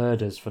couple of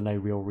murders for no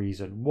real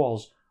reason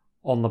was,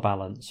 on the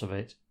balance of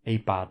it, a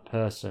bad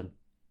person.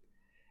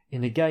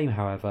 In a game,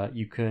 however,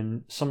 you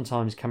can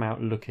sometimes come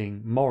out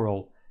looking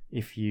moral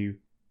if you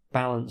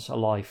balance a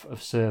life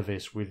of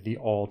service with the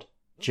odd,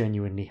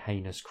 genuinely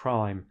heinous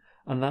crime,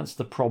 and that's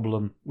the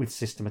problem with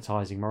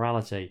systematising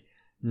morality.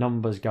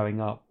 Numbers going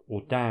up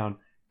or down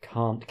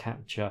can't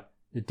capture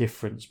the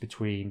difference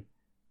between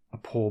a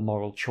poor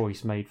moral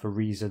choice made for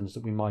reasons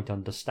that we might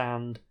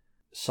understand,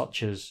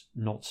 such as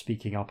not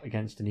speaking up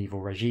against an evil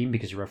regime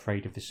because you're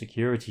afraid of the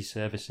security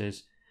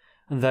services,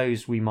 and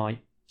those we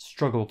might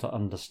struggle to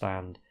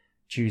understand,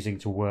 choosing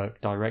to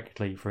work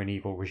directly for an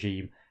evil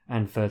regime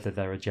and further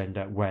their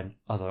agenda when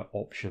other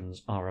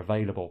options are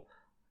available.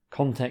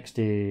 Context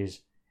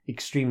is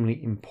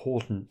extremely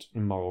important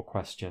in moral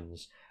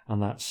questions,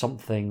 and that's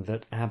something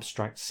that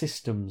abstract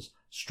systems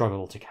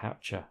struggle to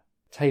capture.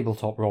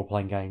 Tabletop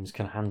role-playing games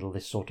can handle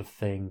this sort of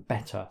thing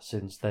better,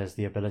 since there's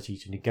the ability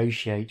to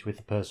negotiate with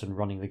the person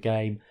running the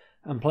game,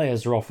 and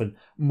players are often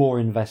more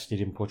invested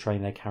in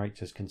portraying their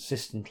characters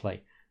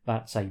consistently.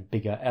 That's a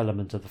bigger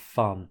element of the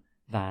fun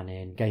than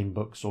in game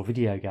books or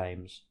video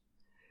games.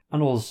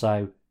 And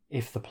also,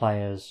 if the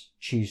players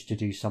choose to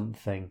do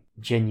something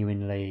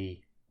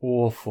genuinely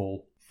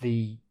awful,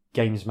 the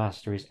games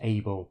master is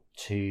able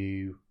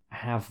to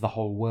have the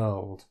whole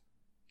world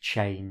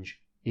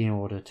change in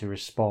order to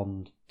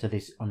respond to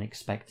this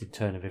unexpected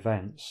turn of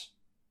events.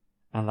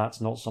 And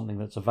that's not something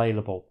that's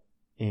available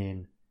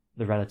in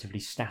the relatively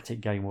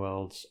static game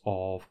worlds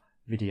of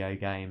video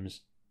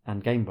games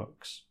and game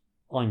books.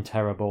 I'm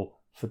terrible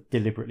for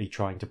deliberately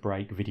trying to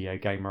break video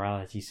game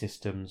morality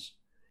systems.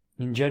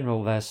 In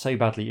general, they're so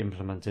badly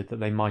implemented that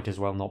they might as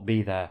well not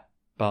be there,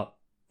 but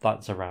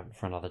that's a rant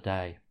for another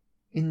day.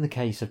 In the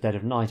case of Dead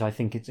of Night, I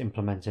think it's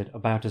implemented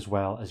about as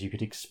well as you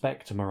could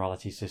expect a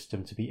morality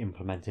system to be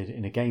implemented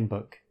in a game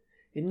book.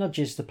 It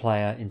nudges the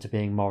player into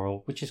being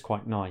moral, which is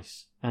quite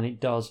nice, and it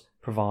does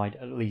provide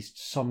at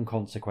least some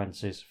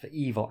consequences for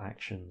evil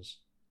actions.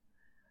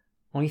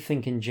 I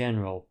think in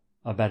general,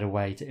 a better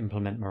way to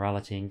implement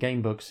morality in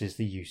game books is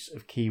the use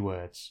of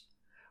keywords.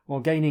 While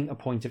gaining a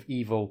point of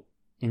evil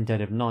in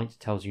Dead of Night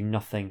tells you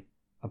nothing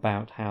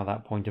about how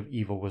that point of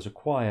evil was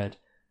acquired,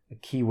 a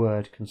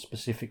keyword can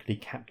specifically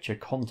capture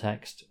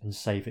context and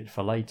save it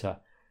for later.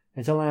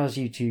 It allows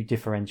you to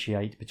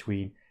differentiate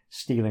between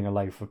stealing a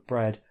loaf of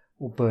bread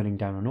or burning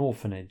down an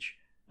orphanage,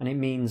 and it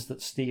means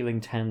that stealing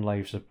 10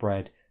 loaves of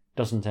bread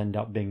doesn't end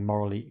up being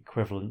morally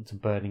equivalent to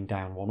burning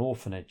down one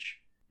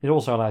orphanage. It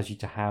also allows you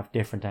to have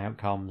different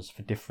outcomes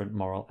for different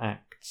moral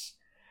acts.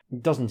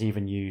 It doesn't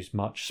even use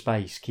much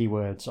space.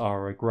 Keywords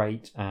are a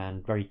great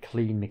and very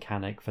clean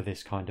mechanic for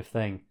this kind of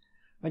thing.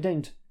 I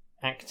don't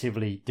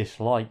actively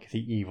dislike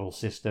the evil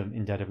system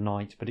in Dead of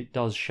Night, but it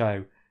does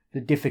show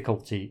the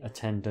difficulty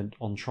attendant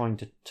on trying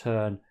to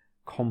turn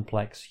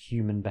complex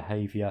human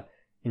behaviour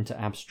into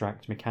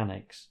abstract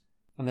mechanics.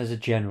 And there's a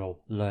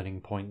general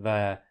learning point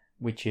there,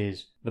 which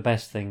is the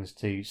best things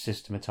to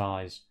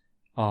systematise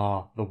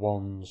are the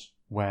ones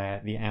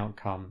where the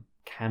outcome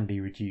can be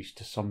reduced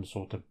to some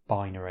sort of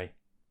binary.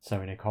 So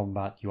in a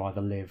combat, you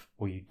either live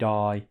or you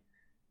die.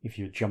 If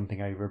you're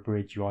jumping over a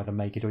bridge, you either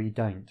make it or you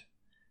don't.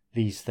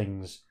 These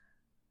things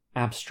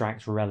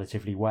abstract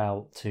relatively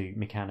well to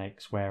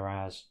mechanics,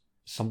 whereas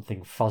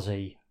something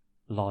fuzzy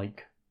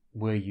like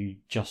were you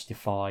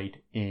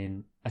justified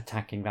in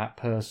attacking that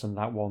person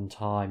that one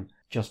time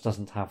just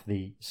doesn't have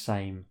the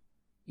same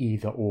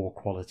either or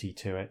quality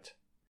to it.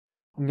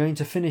 I'm going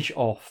to finish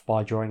off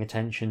by drawing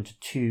attention to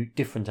two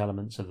different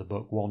elements of the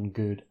book, one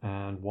good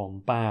and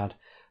one bad.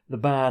 The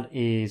bad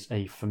is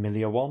a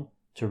familiar one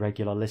to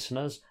regular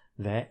listeners.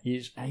 There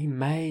is a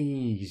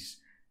maze.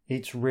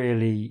 It's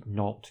really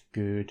not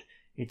good.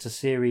 It's a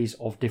series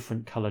of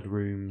different coloured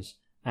rooms,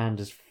 and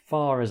as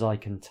far as I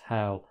can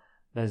tell,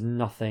 there's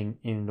nothing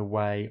in the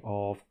way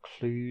of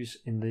clues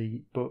in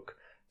the book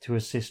to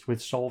assist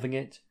with solving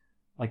it.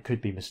 I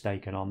could be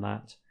mistaken on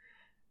that.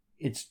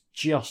 It's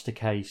just a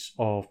case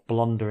of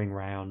blundering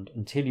round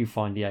until you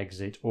find the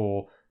exit,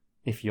 or,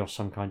 if you're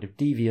some kind of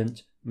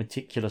deviant,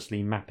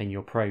 meticulously mapping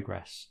your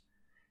progress.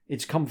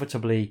 It's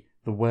comfortably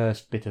the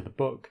worst bit of the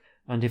book,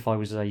 and if I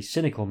was a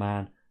cynical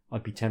man,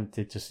 I'd be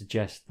tempted to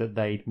suggest that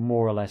they'd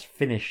more or less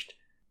finished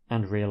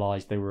and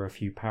realised they were a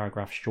few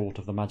paragraphs short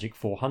of the magic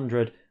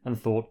 400 and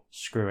thought,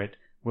 screw it,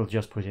 we'll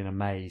just put in a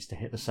maze to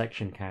hit the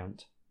section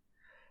count.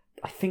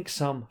 I think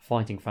some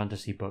fighting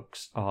fantasy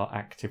books are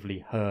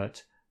actively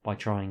hurt by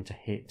trying to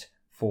hit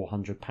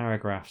 400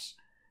 paragraphs,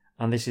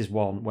 and this is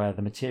one where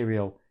the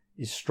material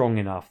is strong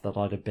enough that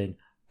I'd have been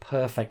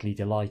perfectly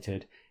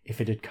delighted if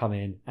it had come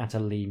in at a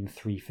lean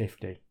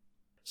 350.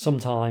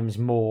 Sometimes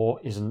more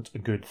isn't a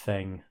good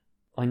thing.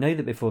 I know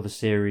that before the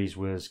series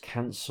was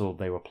cancelled,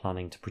 they were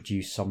planning to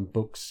produce some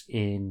books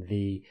in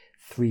the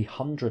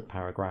 300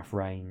 paragraph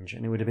range,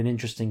 and it would have been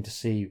interesting to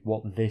see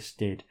what this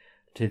did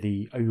to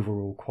the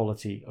overall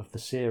quality of the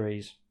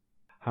series.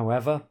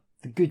 However,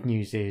 the good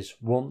news is,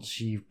 once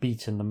you've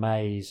beaten the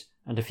maze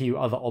and a few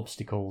other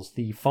obstacles,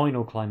 the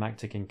final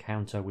climactic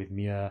encounter with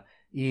Muir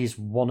is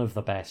one of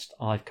the best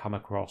I've come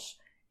across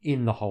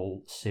in the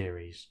whole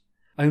series.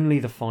 Only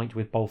the fight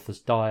with Balthus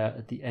Dyer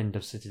at the end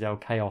of Citadel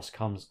Chaos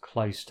comes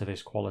close to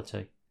this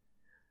quality.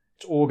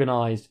 It's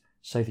organised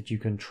so that you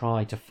can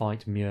try to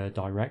fight Muir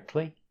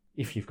directly.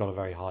 If you've got a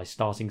very high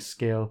starting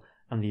skill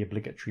and the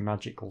obligatory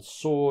magical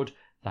sword,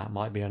 that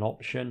might be an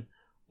option.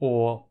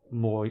 Or,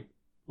 more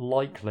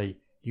likely,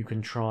 you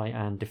can try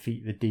and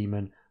defeat the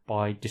demon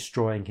by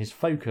destroying his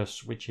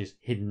focus, which is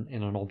hidden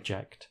in an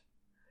object.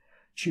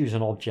 Choose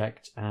an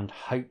object and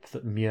hope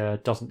that Muir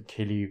doesn't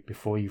kill you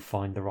before you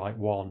find the right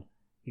one.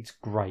 It's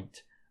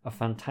great. A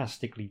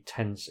fantastically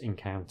tense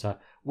encounter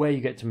where you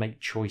get to make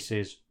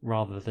choices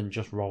rather than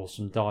just roll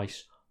some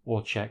dice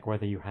or check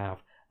whether you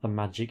have the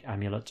magic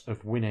amulet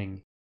of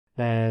winning.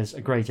 There's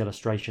a great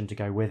illustration to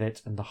go with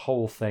it, and the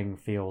whole thing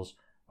feels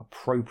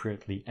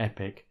appropriately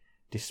epic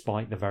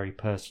despite the very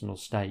personal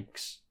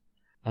stakes.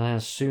 And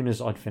as soon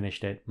as I'd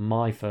finished it,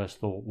 my first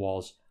thought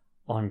was,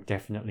 I'm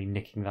definitely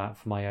nicking that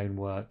for my own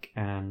work,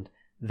 and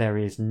there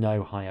is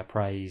no higher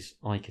praise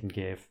I can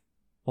give.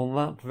 On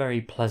that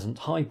very pleasant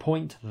high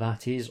point,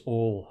 that is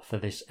all for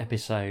this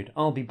episode.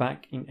 I'll be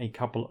back in a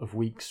couple of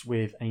weeks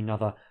with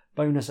another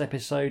bonus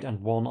episode,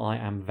 and one I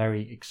am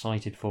very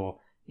excited for.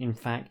 In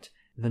fact,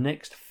 the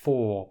next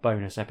 4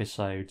 bonus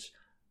episodes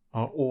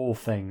are all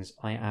things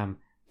I am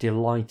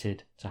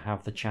delighted to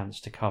have the chance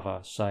to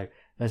cover, so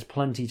there's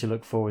plenty to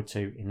look forward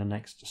to in the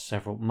next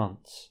several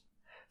months.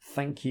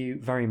 Thank you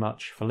very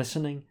much for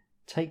listening,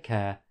 take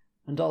care,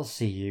 and I'll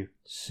see you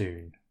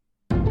soon.